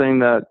that's one thing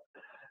that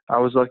I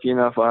was lucky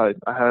enough. I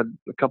had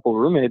a couple of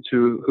roommates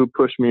who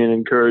pushed me and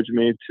encouraged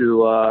me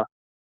to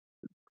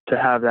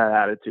have that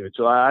attitude.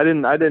 So I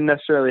didn't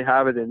necessarily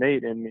have it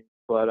innate in me,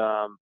 but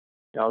I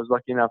was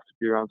lucky enough to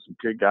be around some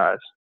good guys.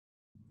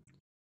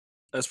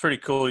 That's pretty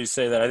cool you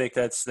say that. I think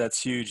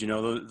that's huge.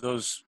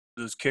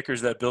 Those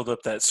kickers that build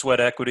up that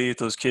sweat equity,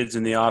 those kids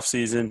in the off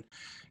season,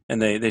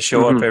 and they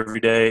show up every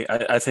day.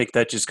 I think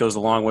that just goes a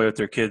long way with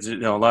their kids. A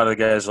lot of the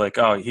guys like,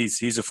 oh,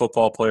 he's a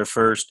football player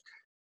first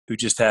who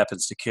just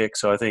happens to kick.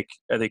 So I think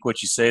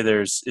what you say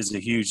there is a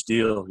huge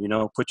deal.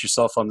 Put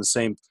yourself on the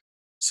same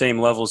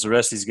level as the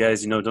rest of these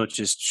guys. Don't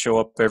just show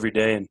up every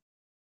day and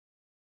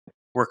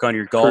work on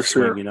your golf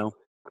swing.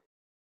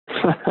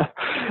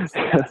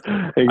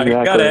 Exactly.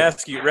 I got to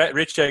ask you,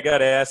 Rich,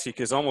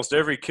 because almost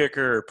every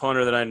kicker or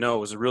punter that I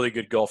know is a really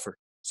good golfer.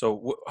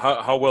 So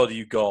how well do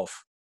you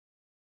golf?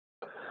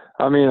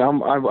 I mean,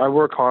 I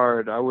work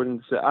hard. I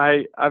wouldn't say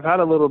I've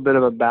had a little bit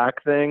of a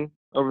back thing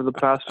over the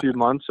past few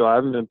months, so I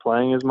haven't been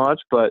playing as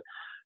much, but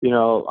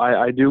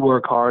I do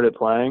work hard at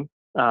playing,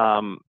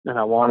 and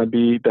I want to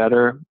be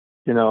better.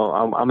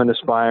 I'm an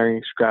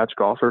aspiring scratch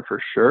golfer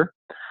for sure.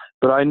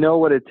 But I know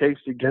what it takes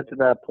to get to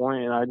that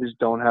point, and I just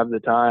don't have the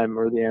time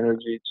or the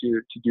energy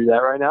to do that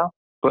right now.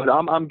 But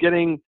I'm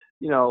getting,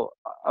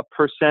 a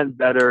percent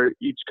better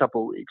each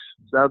couple of weeks.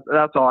 So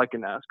that's all I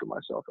can ask of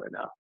myself right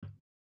now.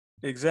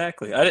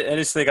 Exactly. I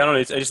just think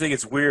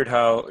it's weird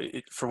how,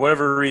 for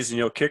whatever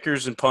reason,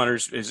 kickers and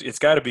punters, it's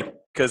got to be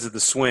because of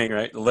the swing,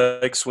 right? The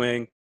leg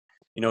swing,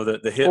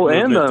 the hip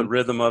movement, the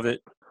rhythm of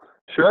it.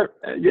 Sure,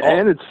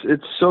 and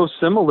it's so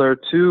similar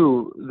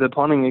to the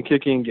punting and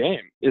kicking game.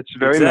 It's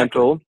very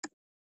mental.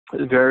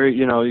 Very,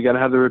 you got to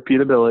have the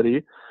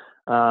repeatability,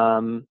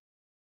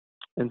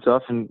 and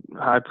stuff, and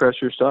high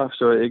pressure stuff.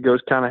 So it goes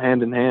kind of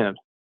hand in hand.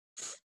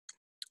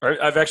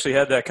 I've actually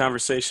had that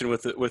conversation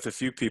with a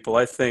few people.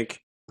 I think,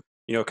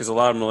 because a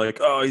lot of them are like,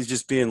 oh, he's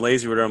just being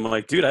lazy or whatever. I'm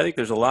like, dude, I think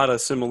there's a lot of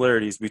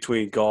similarities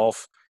between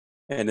golf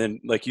And then,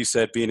 like you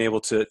said, being able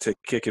to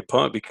kick and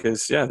punt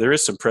because, yeah, there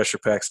is some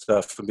pressure-packed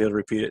stuff and be able to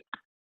repeat it.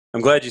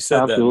 I'm glad you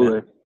said that,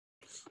 man.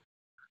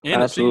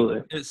 And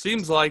Absolutely. it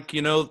seems like,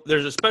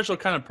 there's a special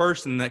kind of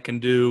person that can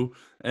do,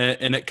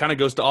 and it kind of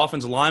goes to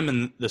offensive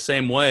linemen the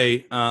same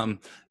way,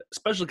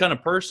 special kind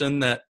of person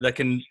that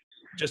can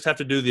just have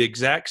to do the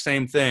exact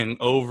same thing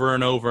over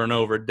and over and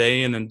over,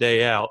 day in and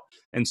day out,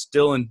 and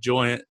still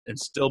enjoy it and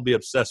still be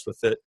obsessed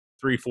with it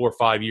 3, 4,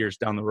 5 years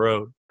down the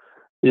road.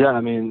 Yeah,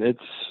 I mean,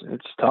 it's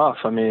tough.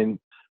 I mean,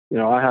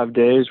 I have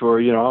days where,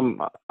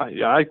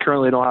 I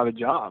currently don't have a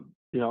job.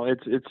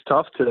 It's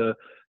tough to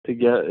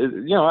get,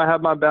 I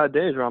have my bad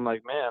days where I'm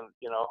like, man,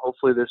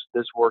 hopefully this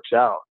works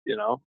out. You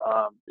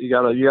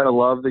gotta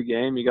love the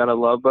game.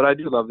 But I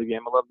do love the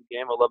game. I love the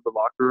game. I love the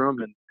locker room,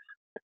 and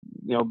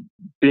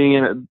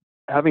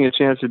having a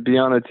chance to be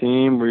on a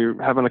team where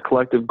you're having a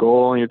collective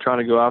goal and you're trying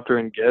to go after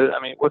and get it.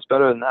 I mean, what's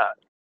better than that?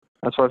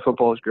 That's why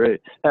football is great.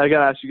 And I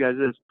gotta ask you guys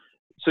this.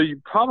 So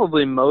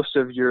most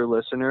of your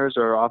listeners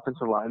are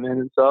offensive linemen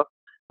and stuff.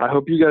 I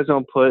hope you guys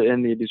don't put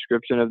in the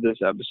description of this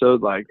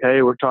episode like,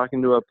 hey, we're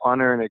talking to a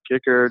punter and a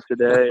kicker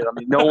today. I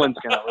mean, no one's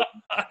going to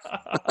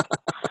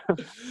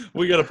listen.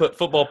 We got to put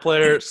football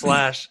player /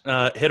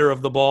 hitter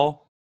of the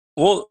ball.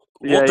 We'll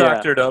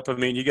doctor it up. I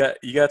mean, you got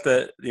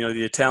the,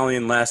 the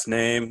Italian last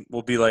name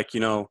will be like,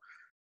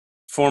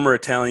 former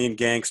Italian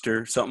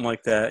gangster, something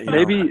like that.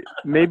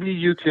 Maybe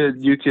you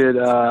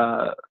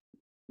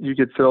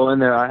could throw in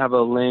there. I have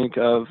a link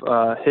of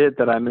a hit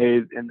that I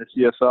made in the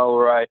CFL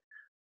where I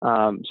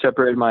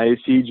separated my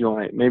AC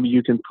joint. Maybe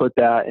you can put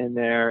that in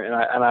there, and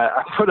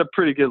I put a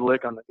pretty good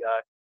lick on the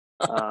guy.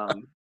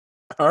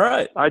 All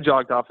right. I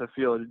jogged off the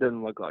field. It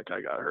didn't look like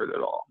I got hurt at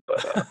all.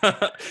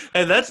 But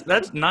hey,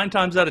 that's 9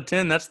 times out of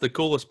 10. That's the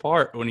coolest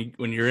part. When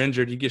you're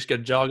injured, you just got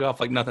to jog off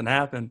like nothing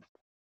happened.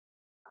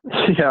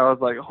 Yeah, I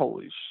was like,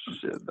 holy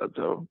shit, that's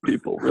how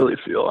people really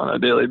feel on a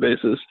daily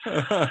basis.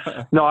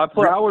 No, I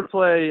would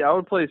play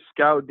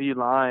scout D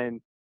line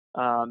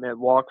at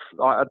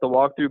the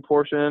walkthrough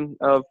portion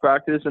of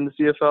practice in the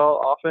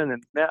CFL often,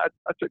 and man,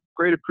 I took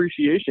great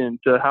appreciation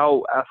to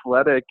how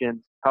athletic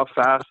and how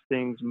fast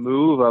things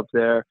move up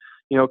there.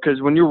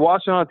 Because when you're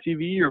watching on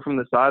TV or from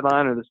the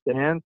sideline or the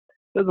stand,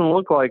 it doesn't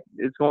look like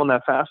it's going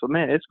that fast, but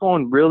man, it's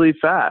going really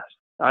fast.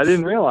 I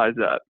didn't realize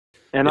that.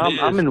 And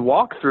I'm in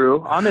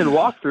walkthrough, and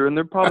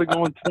they're probably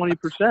going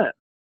 20%.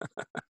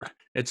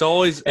 It's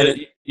always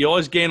you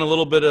always gain a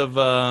little bit of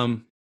a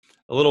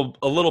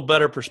little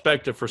better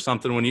perspective for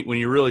something when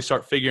you really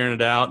start figuring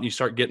it out and you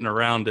start getting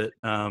around it.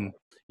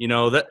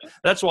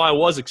 That's why I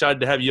was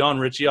excited to have you on,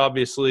 Richie.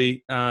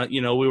 Obviously,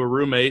 we were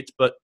roommates,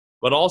 but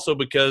also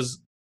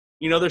because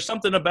there's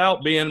something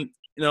about being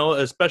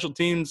a special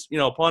teams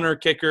punter,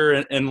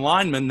 kicker, and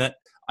lineman that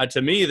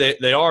to me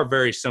they are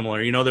very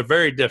similar. They're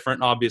very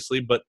different,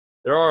 obviously, but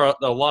there are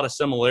a lot of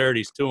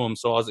similarities to them,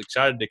 so I was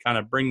excited to kind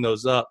of bring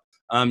those up.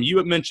 You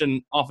had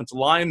mentioned offensive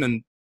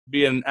linemen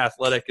being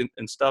athletic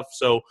and stuff,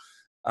 so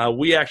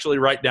we actually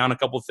write down a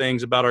couple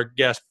things about our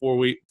guests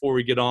before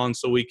we get on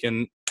so we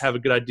can have a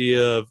good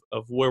idea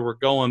of where we're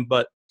going.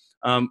 But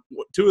 2 of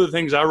the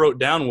things I wrote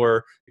down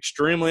were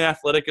extremely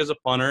athletic as a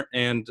punter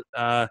and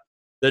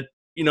that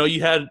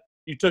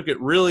you took it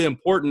really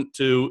important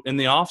to, in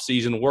the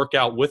offseason, work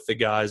out with the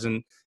guys.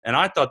 And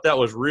I thought that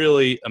was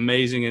really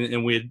amazing.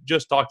 And we had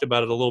just talked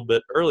about it a little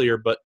bit earlier,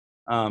 but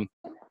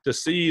to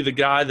see the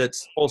guy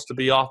that's supposed to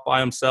be off by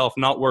himself,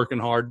 not working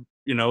hard,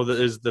 that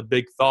is the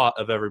big thought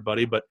of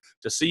everybody. But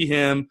to see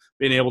him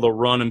being able to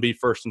run and be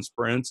first in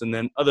sprints, and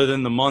then other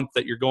than the month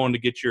that you're going to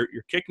get your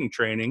kicking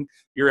training,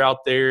 you're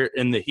out there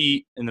in the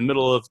heat in the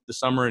middle of the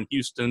summer in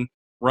Houston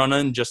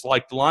running just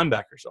like the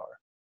linebackers are.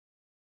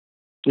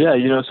 Yeah,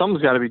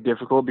 something's got to be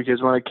difficult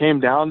because when it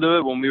came down to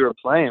it, when we were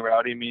playing,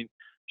 Rowdy, I mean,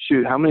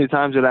 shoot, how many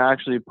times did I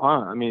actually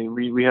punt? I mean,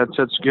 we had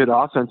such good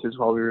offenses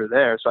while we were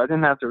there, so I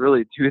didn't have to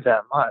really do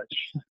that much.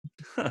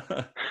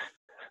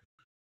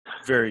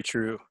 Very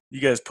true.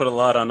 You guys put a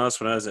lot on us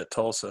when I was at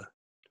Tulsa.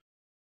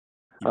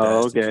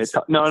 Oh, okay.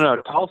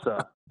 No,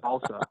 Tulsa.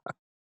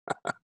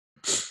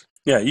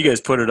 Yeah, you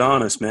guys put it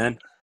on us, man.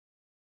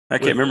 I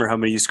can't remember how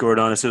many you scored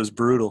on us. It was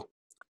brutal.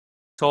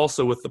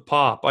 Tulsa with the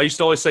pop. I used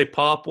to always say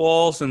pop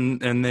walls,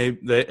 and they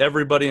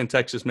everybody in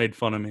Texas made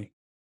fun of me.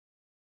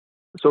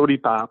 Sody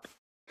pop.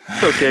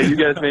 It's okay. You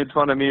guys made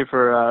fun of me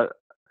for a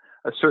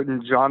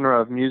certain genre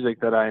of music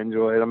that I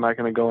enjoyed. I'm not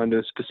going to go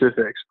into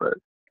specifics, but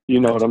you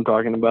know what I'm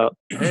talking about.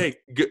 Hey,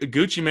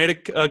 Gucci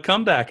made a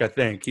comeback. I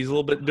think he's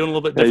doing a little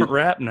bit different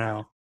rap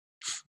now.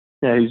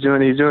 Yeah, he's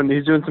doing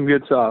some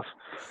good stuff.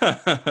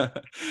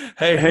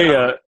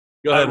 Hey,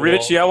 go ahead,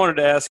 Richie. I wanted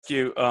to ask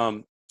you.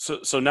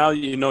 So now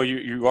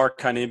you are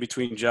kind of in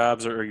between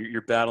jobs or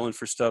you're battling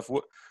for stuff.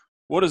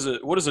 What does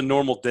a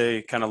normal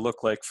day kind of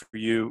look like for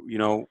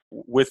you?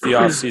 With the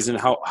off season,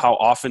 how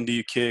often do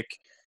you kick?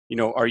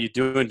 Are you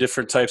doing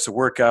different types of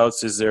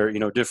workouts? Is there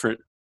different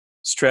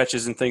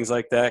stretches and things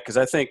like that? Because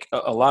I think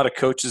a lot of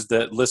coaches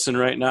that listen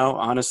right now,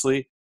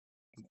 honestly,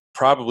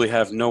 probably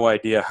have no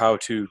idea how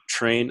to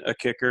train a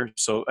kicker.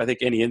 So I think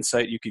any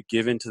insight you could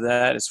give into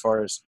that as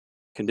far as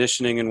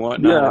conditioning and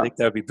whatnot. Yeah. I think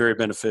that would be very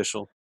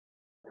beneficial.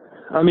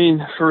 I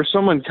mean, for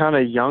someone kind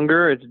of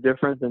younger, it's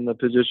different than the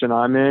position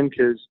I'm in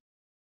because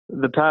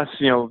the past,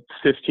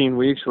 15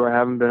 weeks where I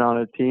haven't been on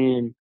a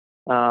team,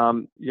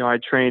 I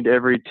trained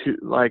every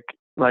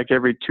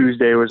every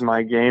Tuesday was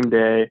my game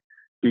day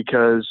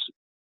because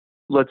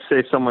let's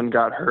say someone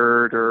got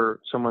hurt or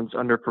someone's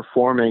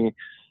underperforming.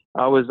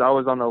 I was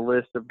on the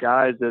list of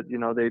guys that,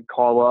 they'd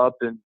call up,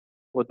 and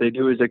what they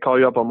do is they call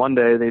you up on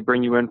Monday, they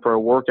bring you in for a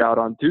workout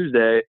on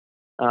Tuesday.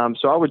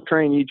 So I would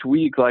train each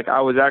week like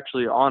I was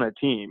actually on a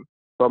team.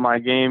 But my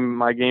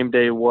game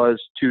day was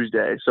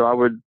Tuesday, so I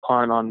would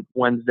punt on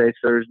Wednesday,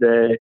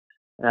 Thursday,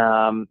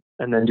 and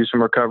then do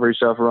some recovery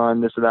stuff,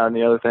 run this, that, and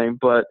the other thing.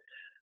 But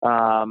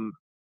that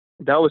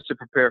was to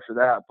prepare for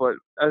that. But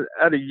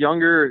at a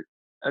younger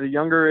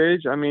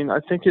age, I mean, I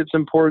think it's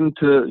important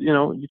to,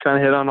 you kind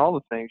of hit on all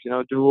the things. Do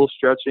a little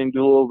stretching,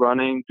 do a little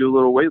running, do a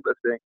little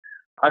weightlifting.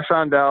 I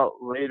found out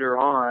later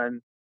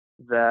on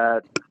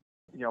that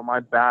my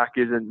back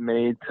isn't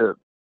made to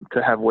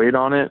have weight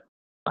on it.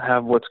 I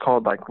have what's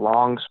called like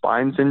long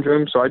spine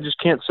syndrome. So I just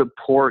can't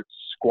support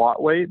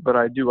squat weight, but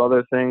I do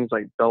other things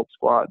like belt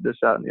squat, this,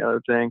 that, and the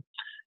other thing.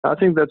 I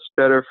think that's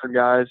better for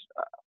guys.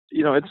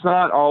 It's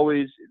not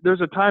always,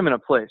 there's a time and a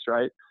place,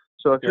 right?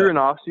 So if you're in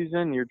off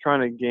season, you're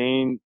trying to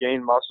gain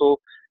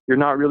muscle, you're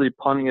not really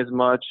punting as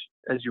much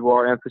as you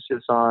are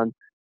emphasis on,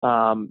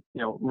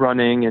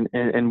 running and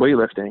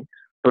weightlifting.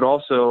 But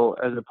also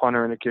as a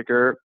punter and a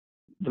kicker,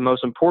 the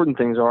most important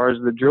things are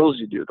the drills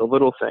you do, the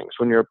little things.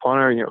 When you're a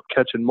punter,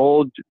 catch and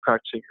mold,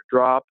 practicing your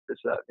drop, this,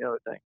 that, and the other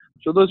thing.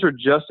 So those are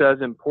just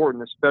as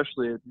important,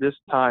 especially at this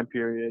time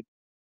period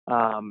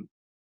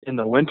in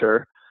the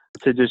winter,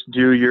 to just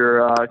do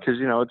your because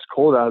it's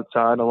cold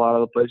outside. A lot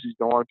of the places you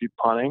don't want to be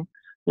punting.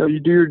 You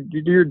do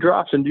your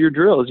drops and do your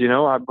drills.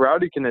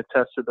 Browdy can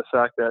attest to the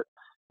fact that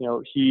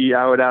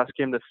I would ask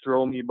him to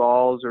throw me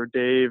balls or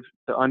Dave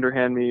to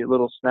underhand me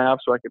little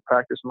snaps so I could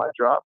practice my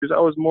drop because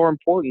that was more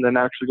important than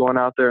actually going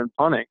out there and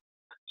punting,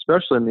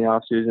 especially in the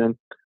off season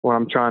when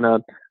I'm trying to,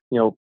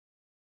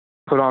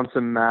 put on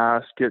some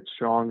mass, get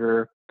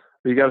stronger.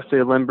 But you got to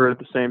stay limber at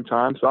the same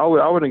time. So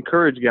I would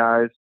encourage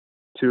guys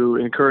to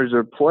encourage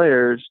their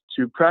players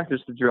to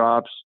practice the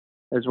drops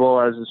as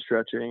well as the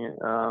stretching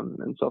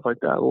and stuff like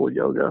that, a little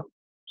yoga.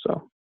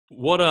 So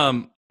what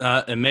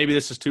and maybe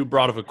this is too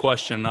broad of a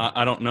question.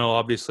 I don't know.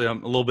 Obviously,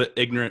 I'm a little bit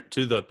ignorant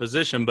to the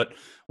position, but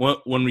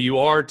when you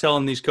are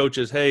telling these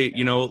coaches, hey,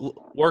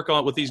 work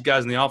on with these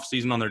guys in the off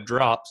season on their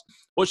drops,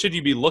 what should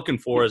you be looking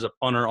for as a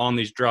punter on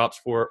these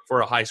drops for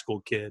a high school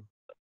kid?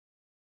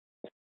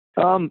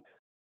 A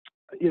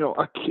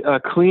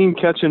clean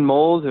catch and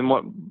mold, and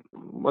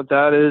what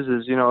that is,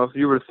 if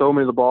you were to throw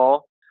me the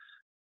ball,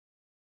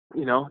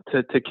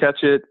 to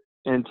catch it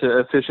and to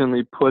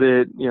efficiently put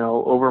it,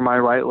 over my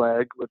right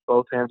leg with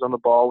both hands on the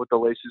ball with the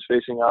laces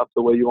facing up,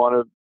 the way you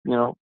want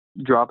to,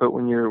 drop it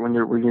when you're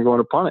going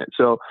to punt it.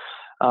 So,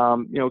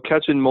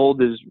 catch and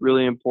mold is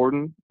really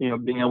important.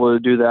 Being able to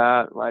do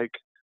that like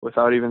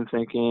without even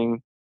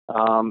thinking.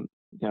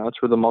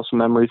 That's where the muscle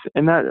memory,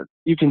 and that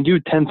you can do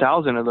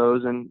 10,000 of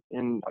those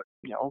in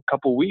a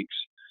couple weeks.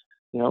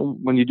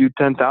 When you do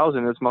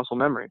 10,000, it's muscle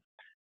memory,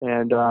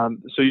 and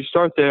so you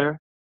start there,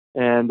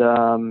 and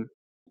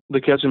the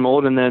catch and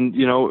mold, and then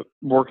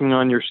working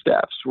on your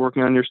steps,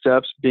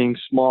 being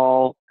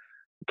small,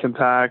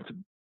 compact,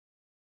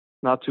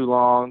 not too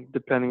long,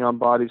 depending on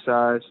body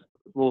size,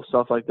 little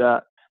stuff like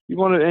that. You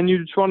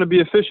just want to be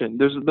efficient.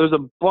 There's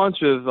a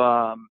bunch of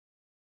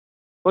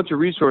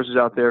resources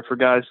out there for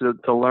guys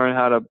to learn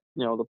how to,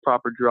 the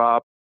proper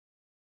drop,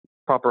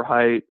 proper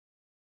height,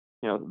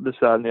 this,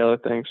 that, and the other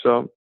thing.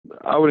 So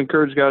I would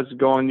encourage guys to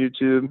go on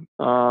YouTube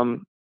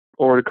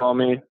or to call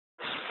me.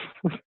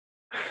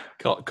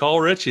 Call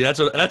Richie. That's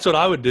what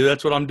I would do.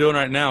 That's what I'm doing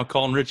right now,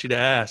 calling Richie to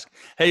ask,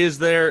 hey, is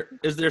there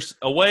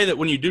a way that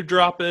when you do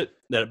drop it,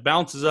 that it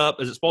bounces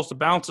up? Is it supposed to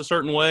bounce a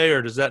certain way,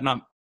 or does that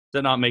not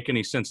make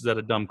any sense? Is that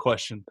a dumb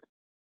question?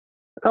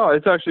 Oh,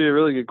 it's actually a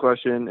really good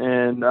question.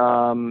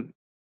 And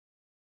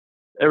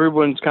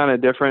everyone's kind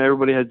of different.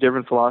 Everybody has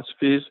different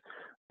philosophies.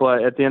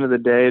 But at the end of the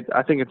day,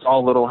 I think it's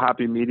all a little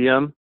happy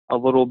medium, a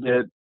little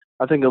bit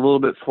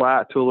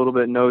flat to a little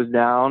bit nose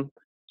down.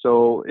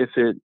 So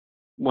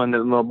when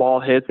the ball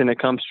hits and it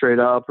comes straight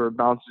up or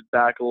bounces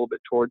back a little bit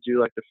towards you,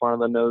 like the front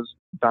of the nose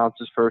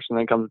bounces first and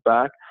then comes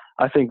back,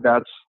 I think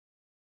that's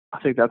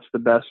the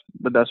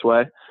best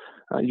way.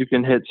 You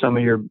can hit some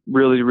of your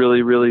really,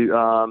 really, really,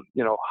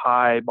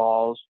 high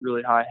balls,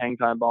 really high hang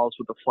time balls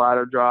with a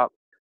flatter drop.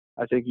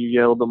 I think you get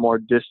a little bit more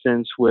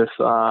distance with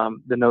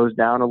the nose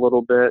down a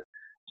little bit.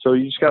 So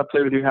you just got to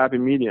play with your happy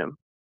medium.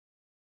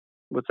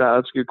 What's that?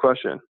 That's a good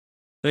question.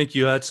 Thank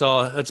you.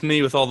 That's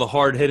me with all the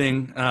hard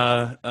hitting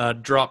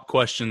drop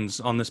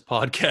questions on this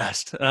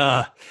podcast.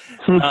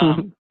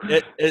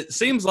 It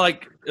seems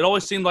like it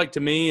always seemed like to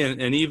me,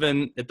 and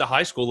even at the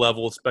high school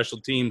level with special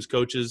teams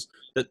coaches,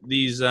 that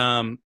these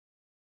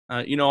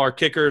our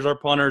kickers, our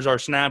punters, our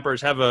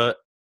snappers have a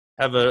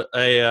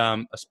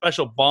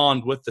special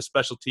bond with the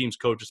special teams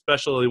coach,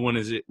 especially when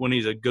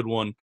he's a good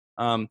one.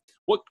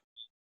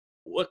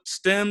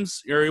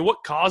 stems or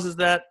what causes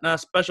that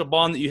special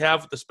bond that you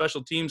have with the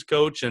special teams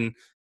coach, and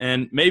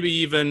maybe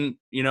even,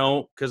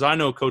 because I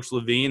know Coach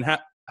Levine.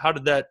 How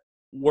did that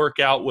work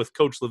out with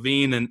Coach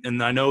Levine?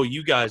 And I know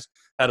you guys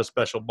had a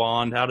special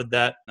bond. How did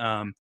that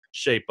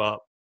shape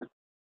up?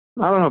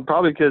 I don't know,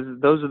 probably because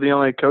those are the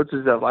only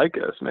coaches that like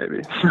us,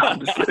 maybe. I'm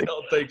just kidding. I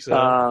don't think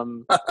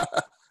so.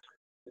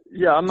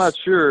 Yeah, I'm not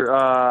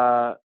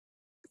sure.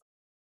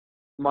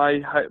 My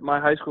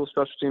high school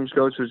special teams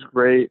coach was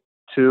great,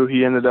 too.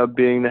 He ended up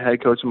being the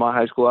head coach of my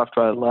high school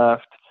after I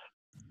left.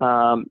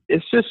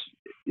 It's just,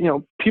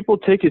 people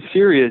take it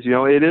serious.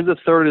 It is a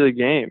third of the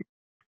game.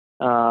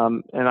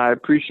 And I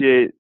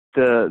appreciate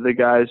the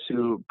guys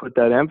who put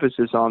that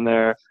emphasis on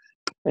there.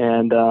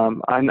 And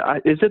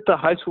is it the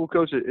high school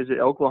coach? Is it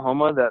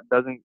Oklahoma that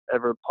doesn't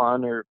ever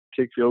punt or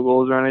kick field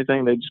goals or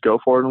anything? They just go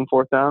for it on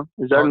fourth down.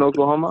 Is that in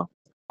Oklahoma?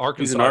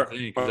 Arkansas, I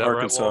think. Is that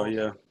Arkansas,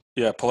 right,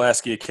 yeah.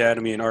 Pulaski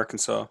Academy in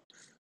Arkansas.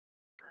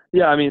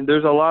 Yeah, I mean,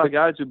 there's a lot of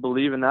guys who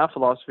believe in that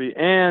philosophy.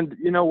 And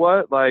you know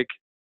what? Like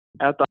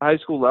at the high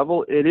school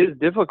level, it is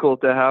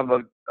difficult to have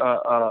a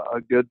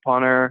good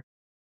punter.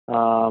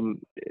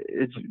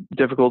 It's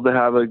difficult to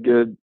have a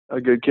good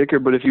kicker.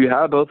 But if you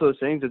have both those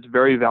things, it's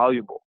very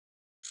valuable.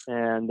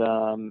 And,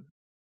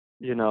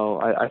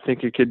 I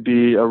think it could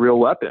be a real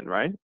weapon,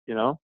 right?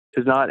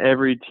 Because not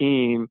every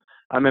team –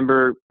 I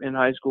remember in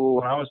high school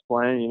when I was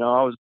playing,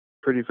 I was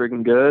pretty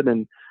freaking good.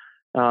 And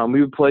we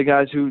would play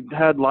guys who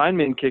had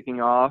linemen kicking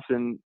off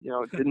and,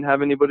 didn't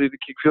have anybody to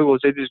kick field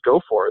goals. They just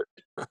go for it.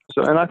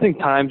 So, and I think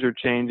times are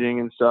changing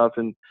and stuff,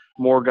 and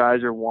more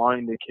guys are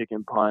wanting to kick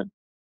and punt.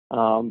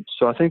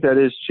 So I think that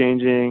is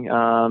changing.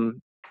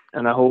 And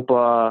I hope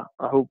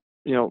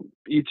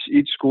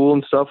each school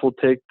and stuff will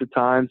take the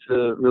time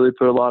to really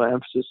put a lot of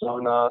emphasis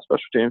on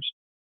special teams.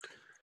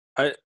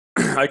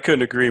 I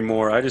couldn't agree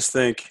more. I just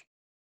think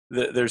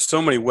that there's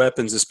so many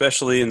weapons,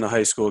 especially in the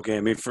high school game.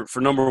 I mean,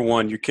 for number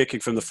one, you're kicking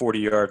from the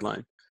 40-yard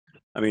line.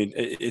 I mean,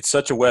 it's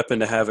such a weapon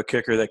to have a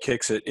kicker that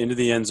kicks it into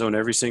the end zone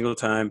every single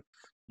time.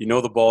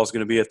 The ball is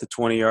going to be at the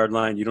 20-yard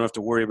line. You don't have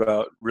to worry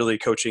about really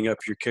coaching up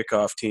your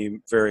kickoff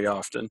team very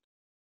often.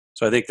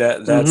 So I think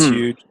that's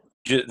huge.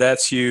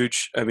 That's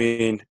huge. I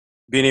mean,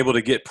 being able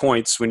to get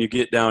points when you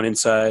get down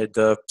inside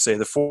the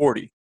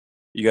 40.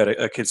 You got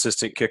a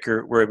consistent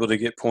kicker. We're able to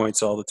get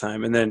points all the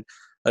time. And then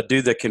a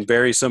dude that can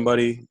bury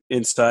somebody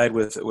inside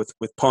with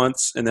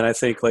punts. And then I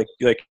think like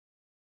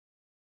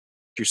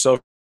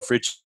yourself,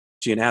 Richie,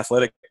 an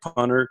athletic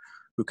punter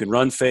who can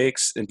run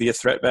fakes and be a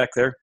threat back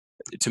there.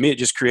 To me, it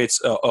just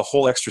creates a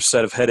whole extra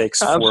set of headaches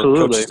for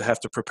coaches to have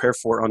to prepare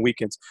for on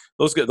weekends.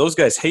 Those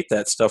guys hate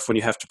that stuff when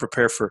you have to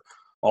prepare for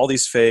all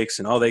these fakes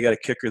and they got a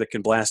kicker that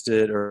can blast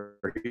it, or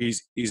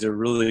he's a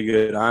really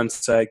good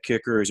onside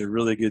kicker, or he's a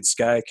really good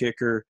sky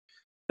kicker.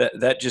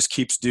 That just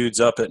keeps dudes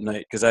up at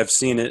night, because I've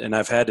seen it and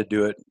I've had to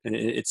do it.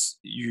 And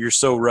you're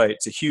so right.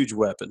 It's a huge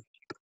weapon.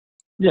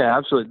 Yeah,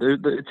 absolutely.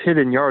 It's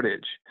hidden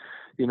yardage.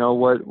 There's an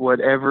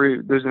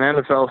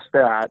NFL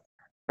stat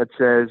that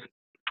says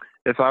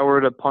if I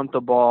were to punt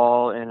the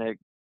ball and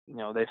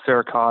they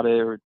fair caught it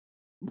or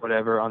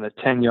whatever on the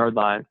 10-yard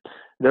line,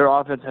 their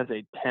offense has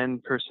a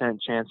 10%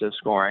 chance of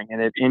scoring,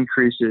 and it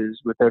increases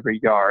with every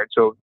yard.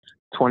 So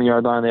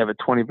 20-yard line, they have a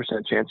 20%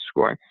 chance of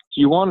scoring. So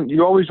you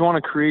always want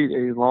to create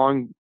a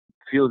long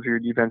field for your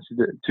defense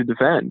to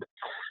defend.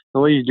 The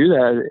way you do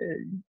that,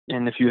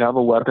 and if you have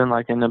a weapon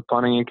like in the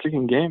punting and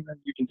kicking game, then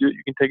you can do it.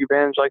 You can take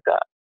advantage like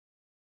that.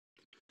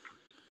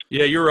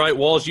 Yeah, you're right,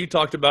 Walls. You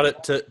talked about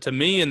it. To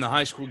me, in the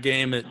high school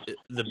game,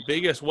 the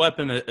biggest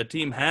weapon a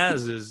team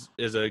has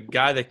is a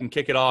guy that can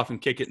kick it off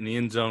and kick it in the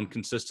end zone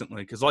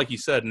consistently. Because, like you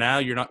said, now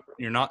you're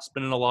not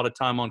spending a lot of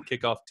time on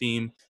kickoff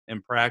team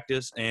in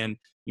practice, and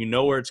you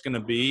know where it's going to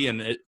be.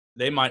 And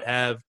they might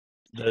have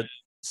the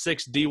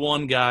 6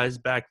 D1 guys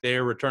back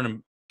there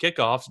returning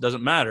kickoffs. It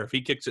doesn't matter if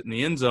he kicks it in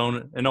the end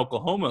zone in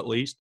Oklahoma. At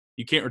least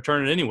you can't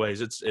return it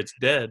anyways. It's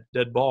dead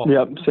ball.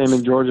 Yep, same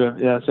in Georgia.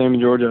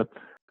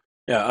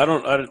 Yeah, I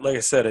don't like I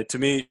said, to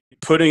me,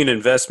 putting an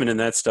investment in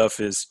that stuff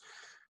is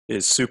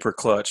super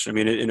clutch. I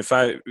mean, and if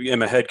I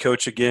am a head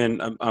coach again,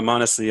 I'm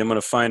honestly, I'm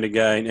going to find a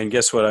guy, and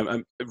guess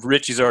what?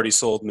 Richie's already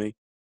sold me.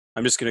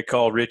 I'm just going to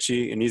call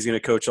Richie, and he's going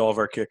to coach all of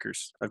our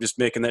kickers. I'm just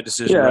making that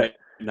decision right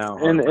now.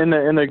 And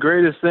the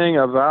greatest thing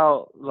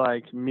about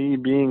like me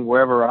being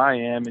wherever I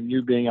am and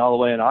you being all the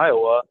way in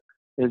Iowa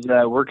is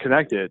that we're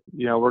connected.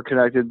 We're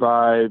connected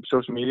by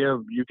social media.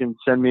 You can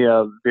send me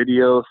a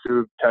video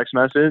through text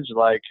message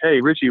like,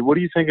 hey, Richie, what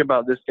do you think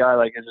about this guy?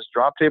 Like, is his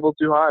drop table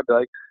too high? I'd be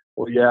like,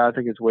 well, yeah, I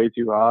think it's way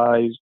too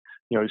high. He's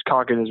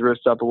cocking his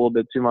wrist up a little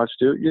bit too much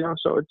too.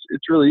 So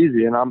it's really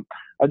easy. And I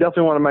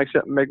definitely want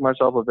to make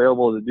myself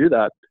available to do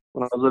that.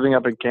 When I was living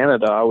up in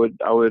Canada,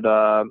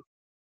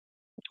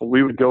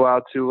 we would go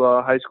out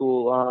to high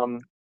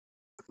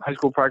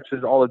school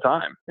practices all the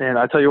time. And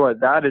I tell you what,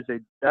 that is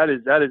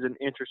an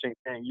interesting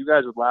thing. You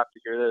guys would laugh to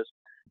hear this.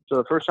 So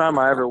the first time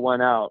I ever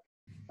went out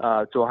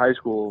to a high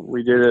school,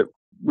 we did it.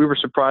 We were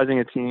surprising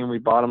a team. We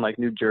bought them like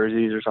new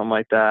jerseys or something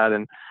like that.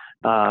 And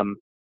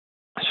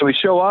so we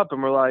show up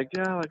and we're like,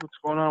 yeah, like what's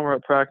going on? We're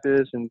at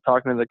practice and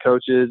talking to the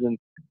coaches. And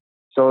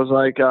so I was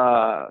like,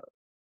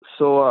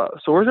 so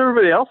where's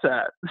everybody else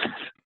at?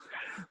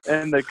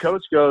 And the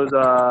coach goes,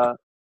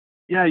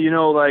 yeah, you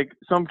know, like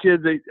some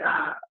kids, they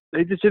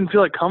just didn't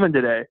feel like coming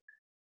today.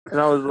 And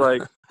I was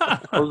like,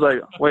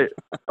 wait,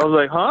 I was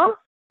like, huh?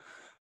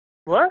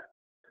 What?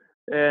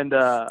 And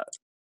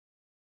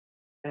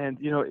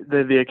you know,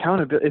 the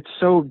accountability, it's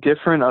so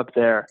different up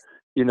there,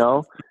 you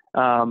know,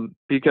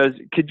 because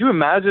could you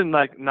imagine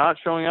like not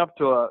showing up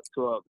to a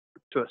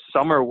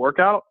summer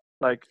workout?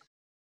 Like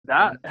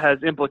that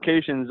has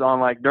implications on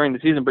like during the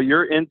season, but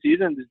you're in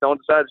season, just don't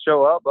decide to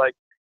show up. Like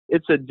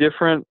it's a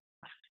different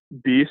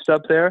beast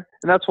up there.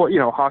 And that's what, you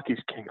know,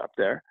 hockey's king up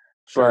there.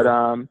 Sure.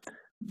 But,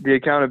 the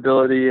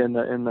accountability and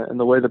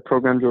the way the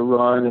programs are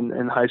run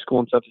in high school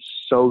and stuff is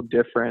so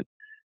different.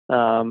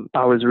 I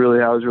was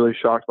really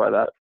shocked by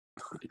that.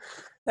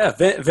 Yeah,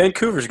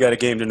 Vancouver's got a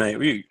game tonight.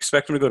 We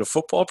expect them to go to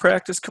football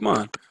practice? Come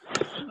on.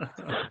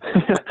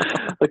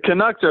 The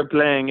Canucks are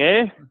playing,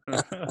 eh?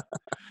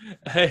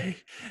 Hey,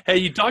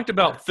 you talked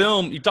about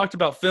film. You talked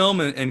about film,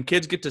 and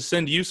kids get to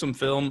send you some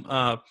film.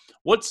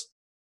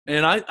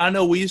 And I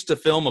know we used to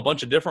film a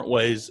bunch of different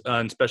ways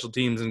in special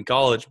teams in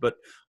college, but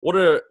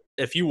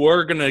if you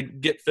were going to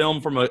get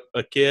film from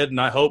a kid, and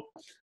I hope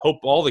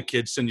all the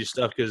kids send you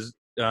stuff because,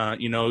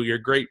 you know, you're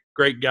a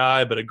great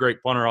guy, but a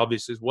great punter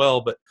obviously as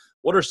well. But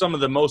what are some of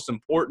the most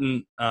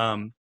important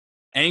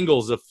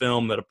angles of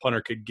film that a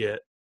punter could get?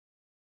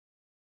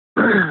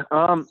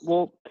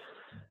 Well,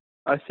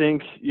 I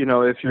think, you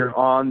know, if you're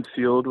on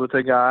field with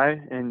a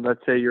guy and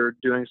let's say you're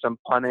doing some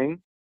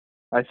punting,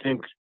 I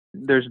think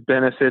there's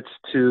benefits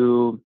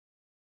to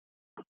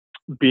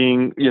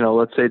being, you know,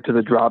 let's say to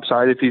the drop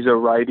side, if he's a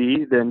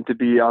righty, then to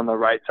be on the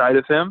right side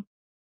of him,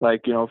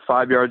 like, you know,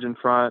 5 yards in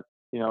front,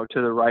 you know,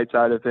 to the right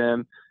side of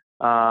him.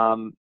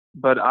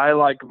 But I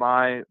like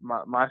my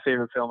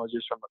favorite film is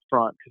just from the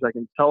front because I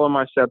can tell what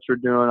my steps are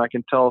doing. I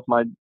can tell if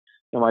my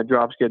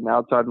drop's getting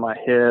outside my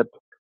hip.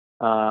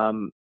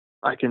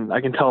 I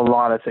can tell a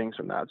lot of things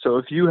from that. So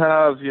if you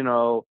have, you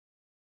know,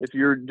 if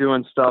you're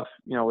doing stuff,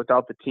 you know,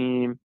 without the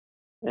team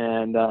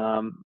and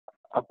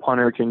a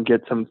punter can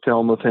get some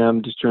film of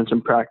him just doing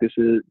some practice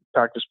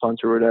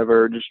punts or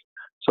whatever, just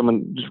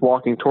someone just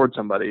walking towards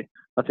somebody,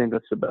 I think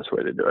that's the best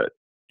way to do it.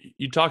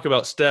 You talk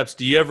about steps.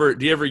 Do you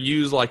ever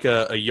use like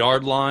a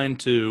yard line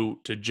to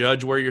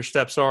judge where your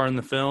steps are in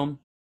the film?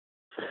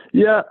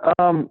 Yeah,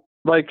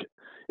 like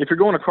if you're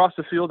going across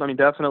the field, I mean,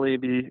 definitely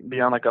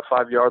be on like a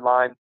 5 yard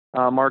line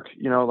mark,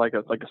 you know, like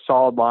a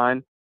solid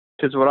line.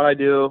 Because what I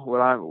do,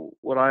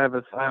 I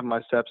have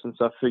my steps and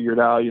stuff figured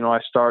out. You know,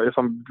 I start if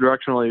I'm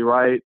directionally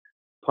right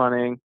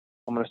punting,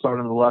 I'm going to start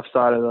on the left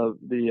side of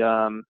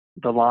the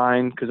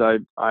line because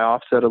I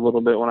offset a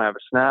little bit when I have a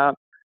snap,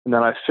 and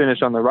then I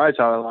finish on the right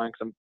side of the line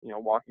because I'm, you know,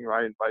 walking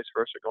right and vice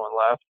versa going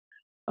left.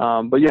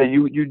 But yeah,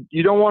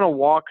 you don't want to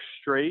walk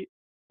straight,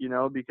 you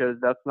know, because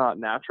that's not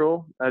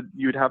natural.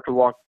 You'd have to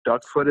walk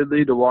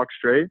duck-footedly to walk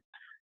straight.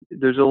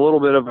 There's a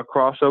little bit of a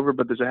crossover,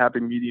 but there's a happy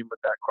medium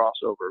with that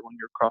crossover when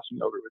you're crossing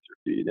over with your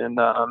feet, and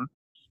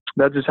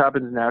that just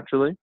happens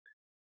naturally.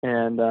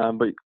 And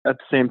but at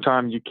the same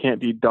time, you can't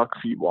be duck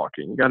feet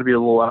walking. You got to be a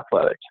little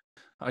athletic.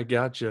 I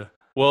gotcha.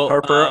 Well,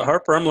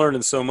 Harper, I'm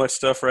learning so much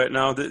stuff right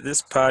now.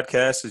 This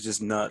podcast is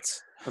just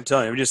nuts. I'm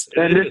telling you,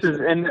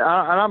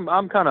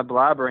 I'm kind of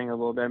blabbering a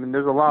little bit. I mean,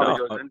 there's a lot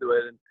that goes into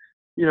it, and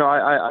you know,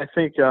 I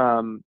think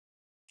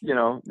you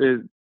know,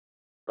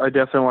 I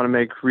definitely want to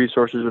make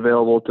resources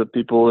available to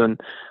people, and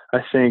I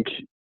think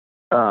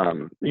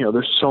you know,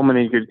 there's so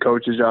many good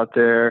coaches out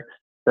there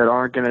that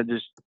aren't going to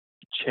just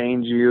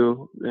change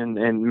you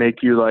and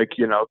make you like,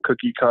 you know,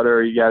 cookie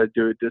cutter. You got to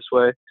do it this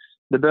way.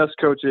 The best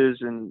coaches,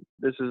 and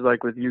this is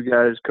like with you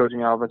guys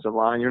coaching offensive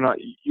line, you're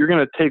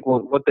going to take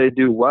what they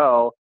do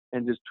well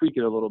and just tweak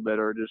it a little bit,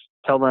 or just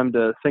tell them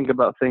to think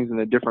about things in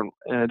a different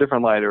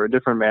light or a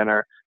different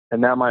manner,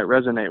 and that might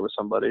resonate with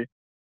somebody.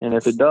 And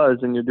if it does,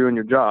 then you're doing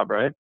your job,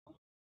 right?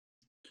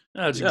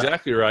 That's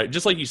exactly right.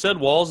 Just like you said,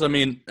 Walls. I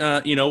mean,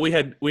 you know, we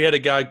had a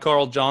guy,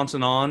 Carl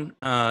Johnson, on.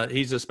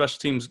 He's a special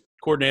teams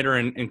coordinator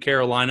in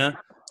Carolina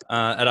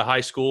at a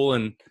high school,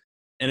 and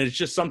it's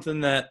just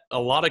something that a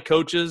lot of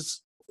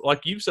coaches,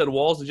 like you said,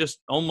 Walls, just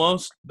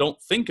almost don't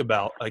think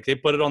about. Like they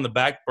put it on the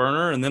back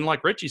burner, and then,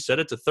 like Richie said,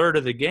 it's a third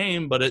of the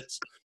game, but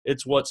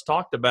it's what's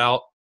talked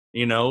about,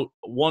 you know,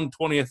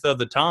 1/20th of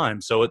the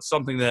time. So it's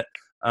something that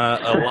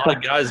a lot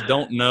of guys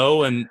don't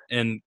know and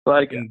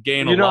like, can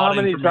gain a lot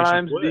of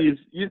information.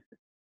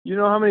 You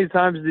know how many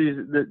times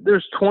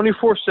there's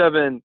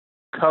 24/7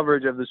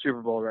 coverage of the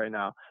Super Bowl right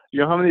now.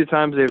 You know how many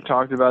times they've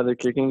talked about the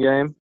kicking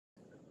game?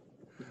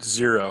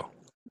 0.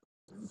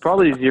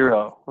 Probably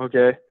 0.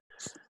 Okay.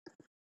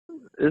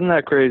 Isn't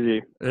that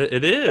crazy?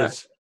 It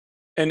is.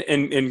 Yeah.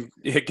 And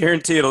I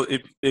guarantee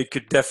it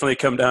could definitely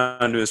come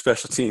down to a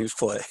special teams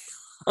play.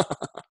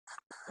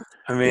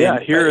 I mean, yeah,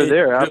 here or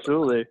there,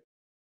 absolutely.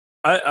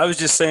 I was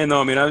just saying,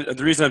 though, I mean,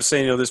 the reason I'm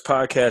saying, you know, this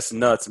podcast is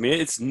nuts. I mean,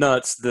 it's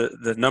nuts,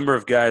 the number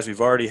of guys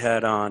we've already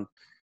had on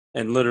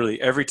And literally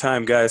every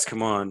time guys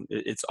come on,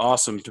 it's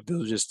awesome to be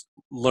able to just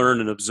learn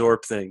and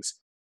absorb things.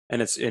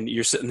 And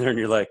you're sitting there and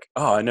you're like,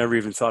 oh, I never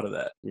even thought of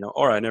that,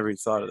 or I never even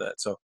thought of that.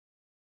 So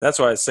that's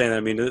why I was saying that.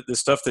 I mean, the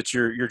stuff that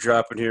you're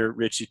dropping here,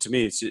 Richie, to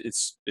me,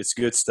 it's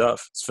good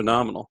stuff. It's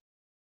phenomenal.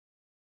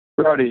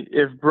 Rowdy,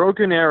 if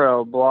Broken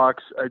Arrow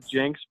blocks a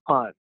Jenks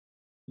punt,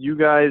 you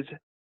guys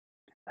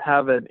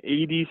have an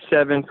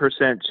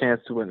 87%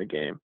 chance to win the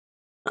game.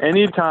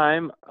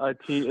 Anytime a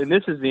team, and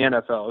this is the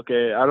NFL,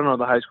 okay? I don't know what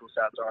the high school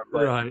stats are,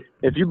 but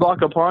if you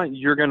block a punt,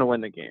 you're going to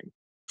win the game.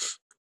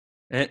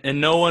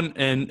 And no one,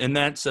 and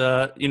that's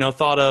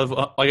thought of,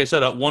 like I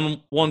said,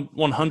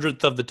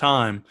 1/100th of the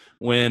time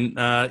when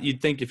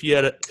you'd think if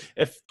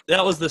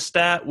that was the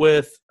stat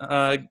with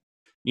run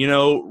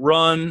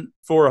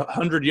for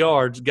 100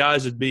 yards,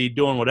 guys would be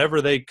doing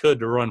whatever they could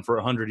to run for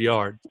 100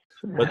 yards.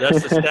 But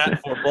that's the stat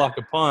for block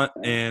a punt,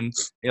 and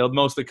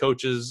most of the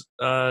coaches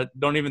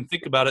don't even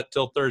think about it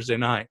till Thursday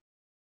night.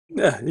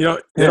 Yeah,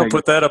 they don't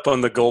put that up on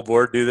the goal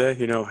board, do they?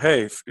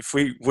 Hey, if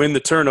we win the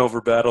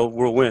turnover battle,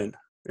 we'll win.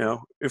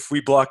 If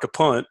we block a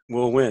punt,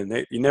 we'll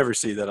win. You never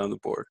see that on the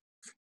board.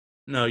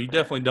 No, you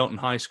definitely don't in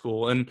high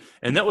school, and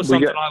that was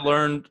something I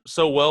learned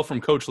so well from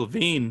Coach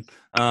Levine.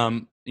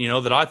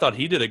 That I thought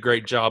he did a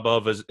great job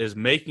of is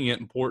making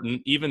it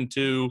important, even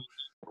to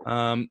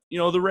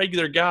the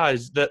regular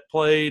guys that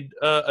played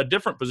a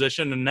different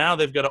position, and now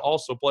they've got to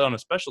also play on a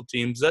special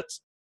teams.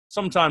 That's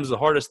sometimes the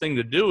hardest thing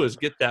to do is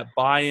get that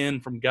buy-in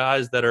from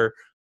guys that are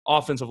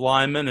offensive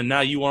linemen, and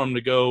now you want them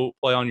to go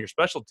play on your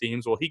special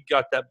teams. Well, he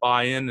got that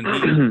buy-in,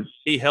 and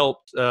he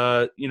helped,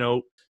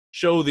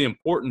 show the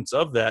importance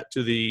of that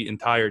to the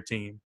entire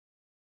team.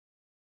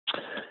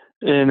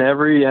 In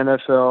every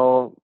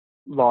NFL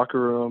locker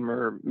room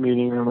or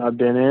meeting room I've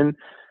been in,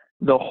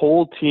 the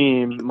whole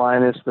team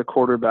minus the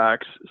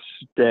quarterbacks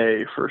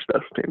stay for a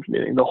special teams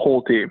meeting. The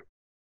whole team.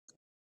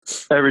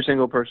 Every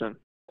single person.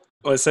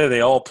 Well, I say they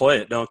all play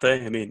it, don't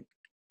they? I mean,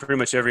 pretty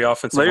much every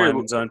offensive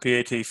lineman's on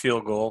PAT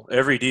field goal.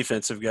 Every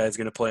defensive guy is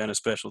going to play on a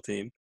special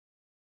team.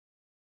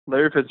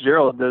 Larry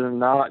Fitzgerald does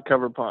not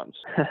cover punts.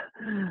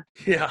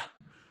 Yeah.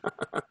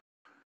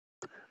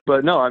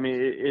 But no, I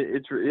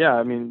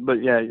mean, like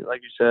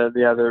you said,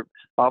 they're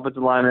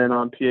offensive linemen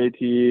on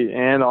PAT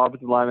and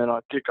offensive linemen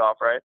on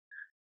kickoff, right?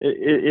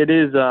 It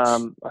is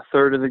a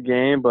third of the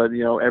game, but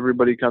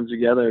everybody comes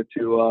together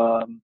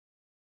to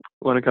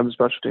when it comes to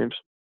special teams.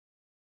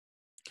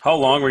 How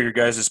long were your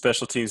guys'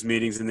 special teams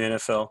meetings in the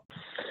NFL?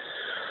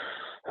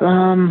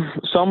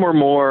 Some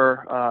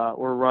were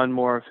run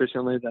more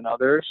efficiently than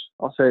others.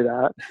 I'll say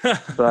that,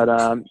 but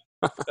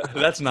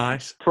that's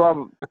nice.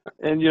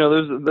 And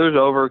there's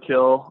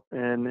overkill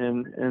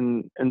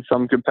in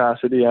some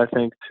capacity, I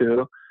think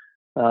too.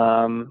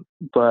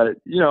 But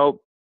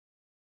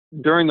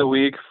during the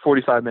week,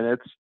 45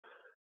 minutes,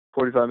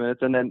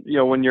 and then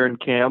when you're in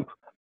camp,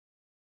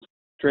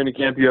 training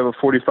camp, you have a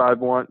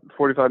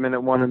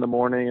 45-minute one in the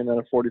morning, and then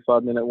a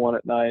 45-minute one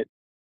at night,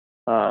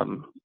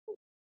 and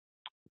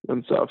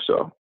stuff.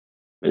 So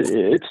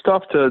it's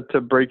tough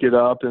to break it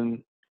up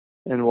and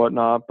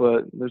whatnot,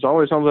 but there's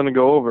always something to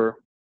go over,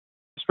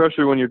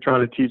 especially when you're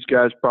trying to teach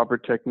guys proper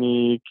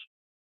technique,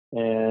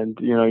 and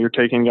you're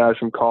taking guys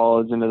from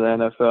college into the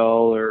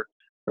NFL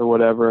or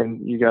whatever,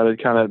 and you got to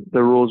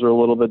the rules are a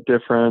little bit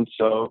different,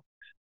 so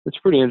it's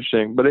pretty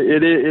interesting. But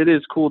it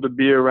is cool to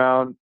be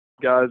around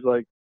guys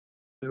like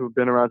who've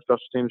been around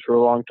special teams for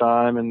a long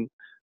time, and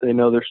they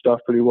know their stuff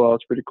pretty well.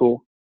 It's pretty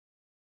cool.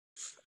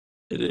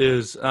 It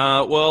is.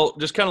 Well,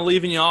 just kind of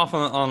leaving you off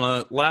on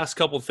the last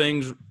couple of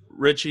things,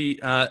 Richie.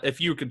 If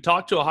you could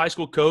talk to a high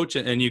school coach,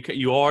 and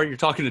you're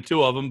talking to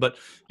two of them, but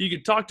you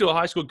could talk to a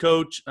high school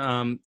coach,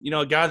 a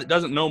guy that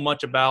doesn't know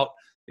much about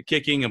the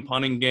kicking and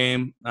punting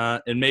game,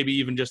 and maybe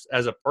even just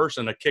as a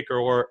person, a kicker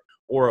or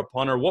a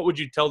punter. What would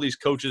you tell these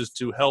coaches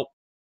to help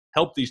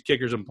these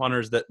kickers and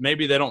punters that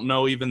maybe they don't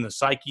know even the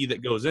psyche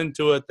that goes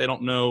into it? They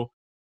don't know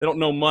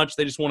much.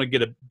 They just want to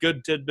get a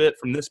good tidbit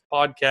from this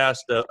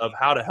podcast of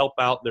how to help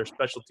out their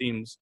special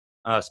teams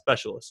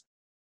specialists.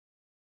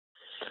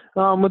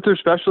 With their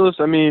specialists,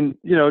 I mean,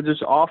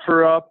 just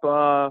offer up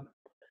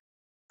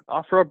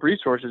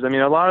resources. I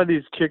mean, a lot of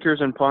these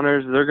kickers and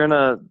punters, they're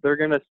gonna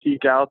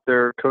seek out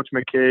their Coach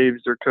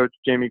McCabe's, their Coach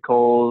Jamie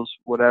Cole's,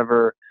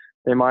 whatever.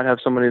 They might have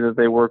somebody that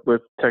they work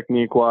with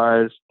technique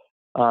wise.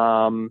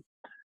 I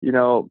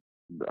know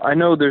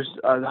there's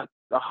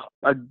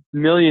a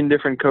million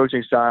different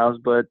coaching styles,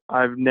 but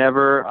I've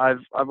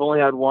only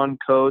had one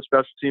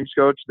special teams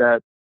coach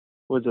that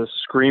was a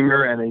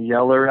screamer and a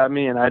yeller at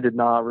me, and I did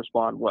not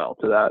respond well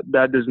to that.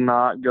 That does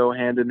not go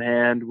hand in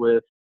hand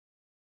with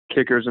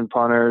kickers and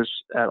punters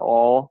at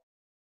all.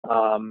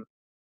 So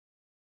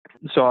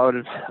I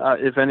would,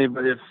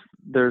 if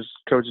there's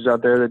coaches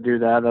out there that do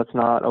that, that's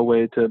not a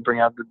way to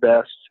bring out the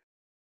best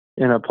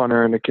in a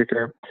punter and a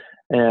kicker.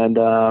 And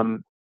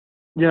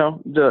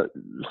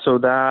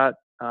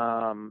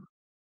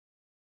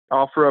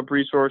offer up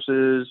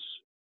resources,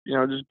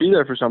 just be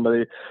there for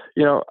somebody.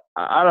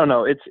 I don't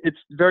know. It's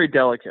very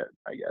delicate,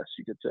 I guess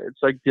you could say.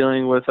 It's like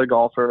dealing with a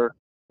golfer,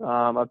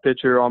 a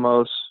pitcher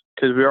almost,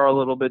 because we are a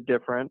little bit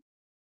different,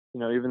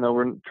 even though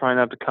we're trying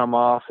not to come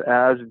off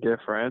as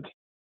different.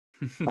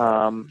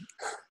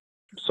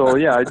 So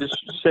yeah, I just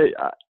say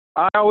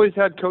I always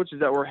had coaches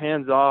that were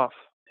hands off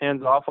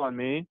on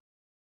me,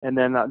 and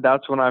then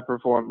that's when I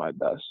performed my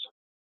best.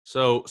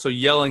 So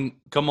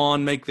yelling, "Come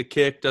on, make the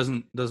kick,"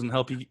 doesn't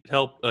help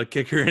a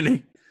kicker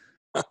any.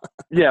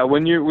 Yeah,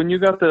 when you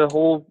got the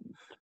whole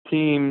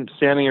team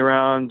standing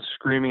around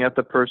screaming at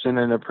the person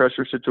in a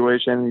pressure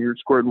situation, and you're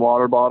squirting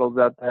water bottles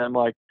at them,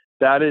 like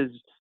that is.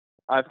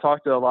 I've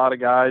talked to a lot of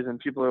guys, and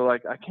people are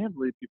like, "I can't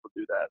believe people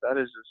do that. That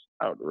is just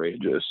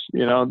outrageous."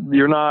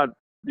 You're not.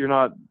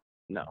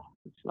 No,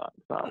 it's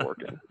not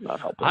working. Not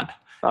helping.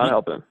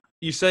 Helping.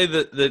 You say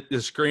that the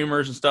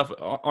screamers and stuff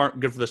aren't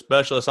good for the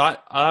specialists.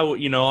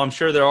 I'm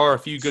sure there are a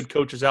few good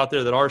coaches out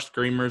there that are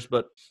screamers,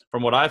 but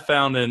from what I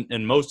found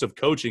in most of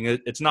coaching,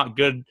 it's not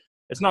good.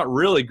 It's not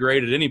really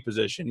great at any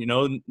position.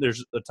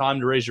 There's a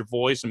time to raise your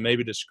voice and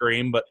maybe to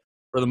scream, but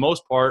for the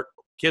most part,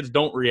 kids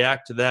don't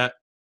react to that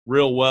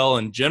real well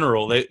in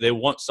general. They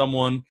want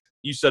someone.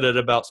 You said it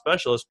about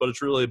specialists, but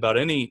it's really about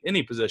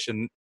any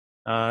position.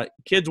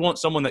 Kids want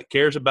someone that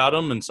cares about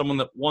them and someone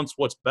that wants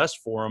what's best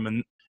for them,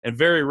 and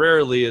very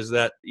rarely is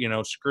that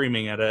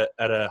screaming at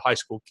a high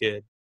school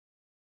kid.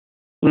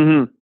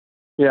 Mm-hmm.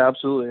 Yeah,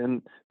 absolutely.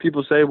 And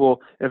people say, well,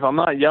 if I'm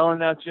not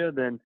yelling at you,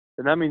 then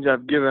that means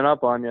I've given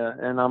up on you.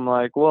 And I'm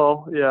like,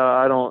 well, yeah,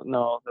 I don't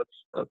know.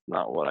 That's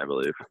not what I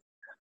believe.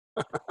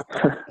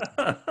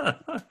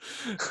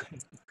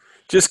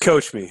 Just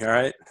coach me, all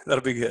right?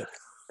 That'll be good.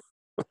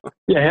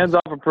 Yeah,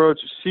 hands-off approach.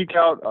 Seek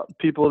out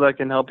people that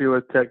can help you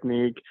with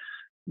technique.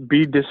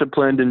 Be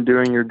disciplined in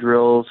doing your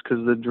drills,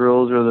 because the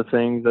drills are the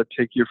things that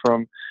take you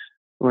from,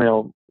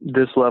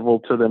 this level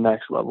to the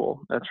next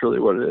level. That's really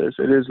what it is.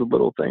 It is the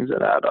little things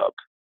that add up.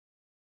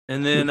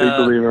 And then, I'm a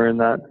big believer in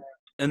that.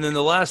 And then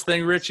the last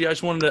thing, Richie, I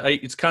just wanted to.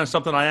 It's kind of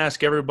something I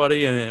ask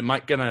everybody, and it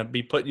might gonna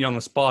be putting you on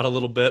the spot a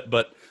little bit,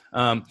 but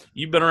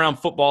you've been around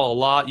football a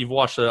lot. You've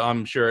watched,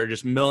 I'm sure,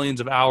 just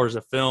millions of hours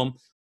of film.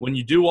 When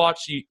you do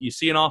watch, you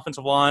see an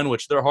offensive line,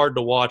 which they're hard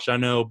to watch, I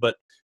know, but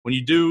when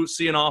you do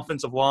see an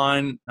offensive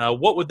line,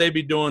 what would they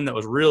be doing that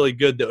was really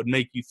good that would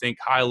make you think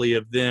highly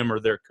of them or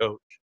their coach?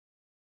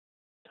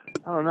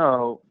 I don't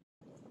know.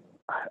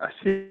 I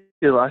see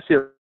a lot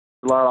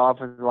of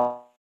offensive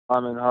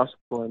linemen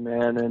hustling,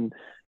 man, and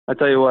I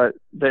tell you what,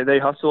 they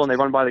hustle and they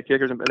run by the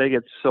kickers, and they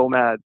get so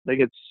mad.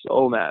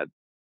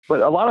 But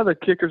a lot of the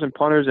kickers and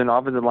punters and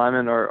offensive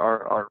linemen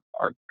are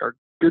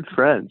good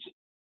friends,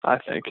 I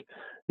think.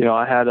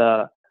 I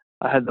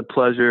had the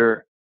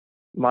pleasure.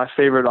 My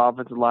favorite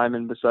offensive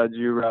lineman besides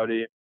you,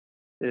 Rowdy,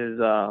 is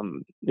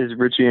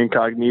Richie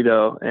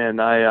Incognito,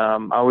 and I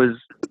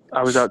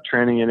was out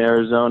training in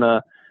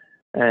Arizona,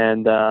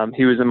 and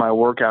he was in my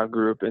workout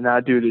group, and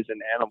that dude is an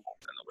animal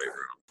in the weight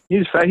room.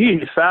 He's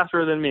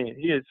faster than me.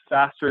 He is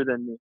faster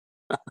than me.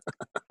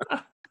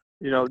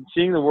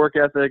 Seeing the work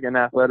ethic and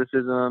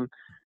athleticism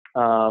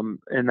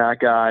in that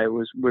guy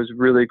was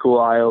really cool,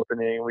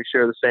 eye-opening. We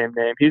share the same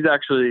name. He's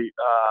actually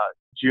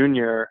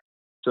junior.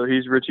 So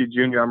he's Richie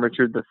Jr. I'm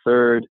Richard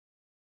III,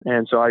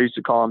 and so I used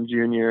to call him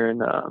Junior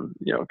and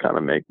kind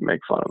of make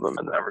fun of him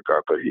in that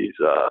regard. But he's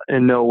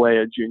in no way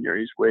a junior.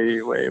 He's way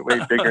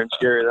bigger and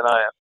scarier than I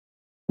am.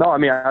 No, I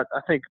mean I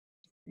think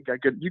you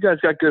guys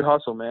got good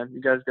hustle, man.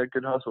 You guys got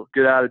good hustle,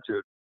 good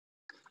attitude.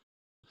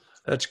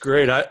 That's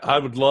great. I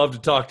would love to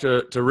talk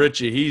to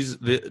Richie. He's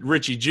the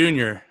Richie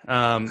Jr.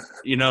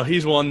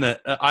 He's one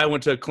that I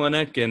went to a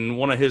clinic, and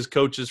one of his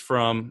coaches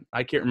from,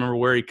 I can't remember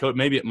where he coached,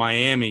 maybe at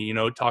Miami,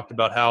 talked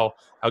about how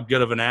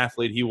good of an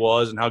athlete he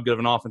was and how good of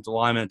an offensive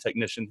lineman and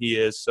technician he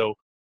is. So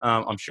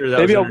I'm sure that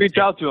maybe I'll reach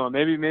out to him.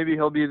 Maybe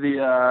he'll be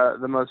the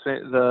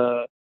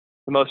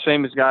most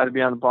famous guy to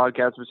be on the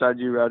podcast besides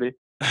you, Rowdy.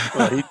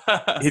 Well,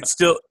 he'd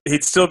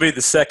still be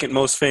the second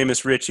most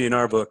famous Richie in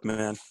our book,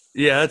 man.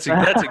 Yeah, that's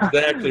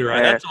exactly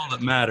right. That's all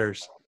that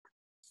matters.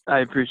 I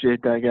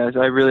appreciate that, guys.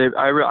 I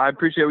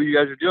appreciate what you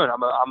guys are doing.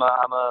 I'm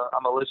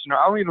a listener.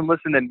 I don't even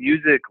listen to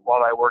music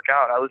while I work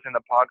out. I listen to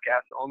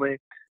podcasts only.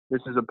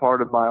 This is a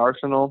part of my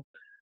arsenal.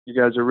 You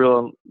guys are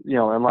real,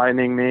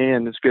 enlightening me,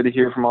 and it's good to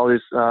hear from all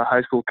these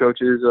high school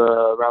coaches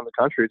around the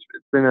country. It's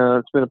been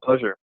a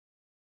pleasure.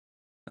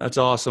 That's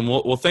awesome.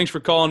 Well, thanks for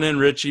calling in,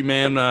 Richie,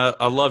 man.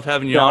 I love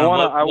having you on.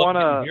 I want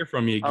to hear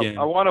from you again.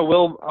 I want a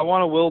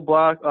Will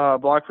Block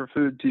for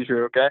Food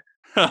T-shirt. Okay.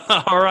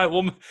 All right.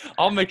 Well,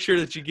 I'll make sure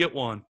that you get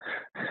one.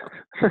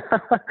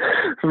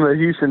 From the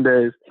Houston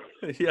days.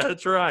 Yeah,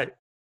 that's right.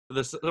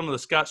 Some of the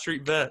Scott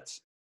Street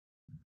vets.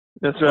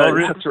 That's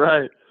right. That's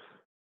right.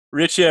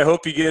 Richie, I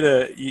hope you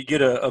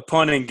get a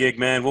punting gig,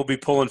 man. We'll be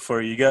pulling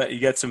for you. You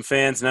got some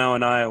fans now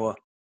in Iowa.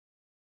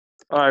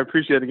 All right,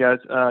 appreciate it, guys.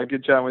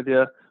 Good chatting with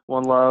you.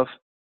 One love.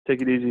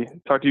 Take it easy.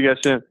 Talk to you guys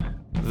soon.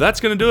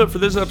 That's going to do it for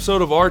this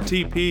episode of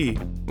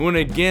RTP. We want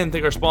to again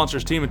thank our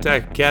sponsors, Team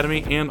Attack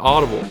Academy and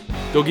Audible.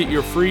 Go get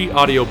your free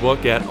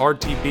audiobook at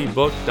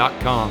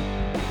rtpbook.com.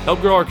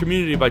 Help grow our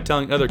community by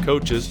telling other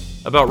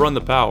coaches about Run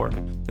the Power.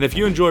 And if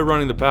you enjoy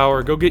running the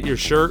power, go get your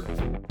shirt,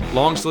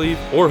 long sleeve,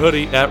 or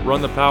hoodie at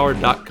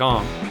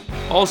runthepower.com.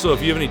 Also,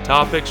 if you have any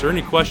topics or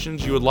any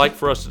questions you would like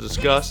for us to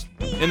discuss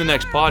in the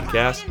next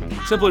podcast,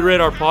 simply rate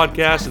our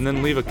podcast and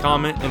then leave a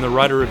comment in the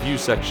writer review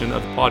section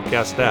of the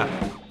podcast app.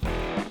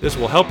 This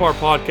will help our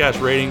podcast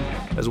rating,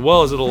 as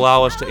well as it'll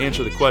allow us to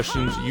answer the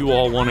questions you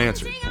all want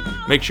answered.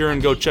 Make sure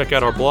and go check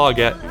out our blog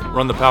at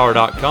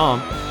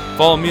runthepower.com.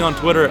 Follow me on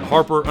Twitter at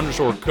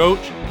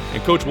Harper_Coach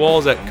and Coach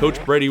Walls at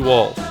Coach Brady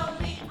Walls.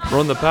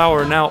 Run the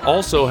Power now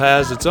also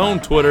has its own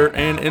Twitter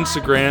and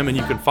Instagram, and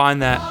you can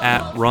find that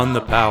at Run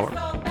the Power.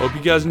 Hope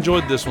you guys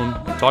enjoyed this one.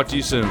 Talk to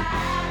you soon.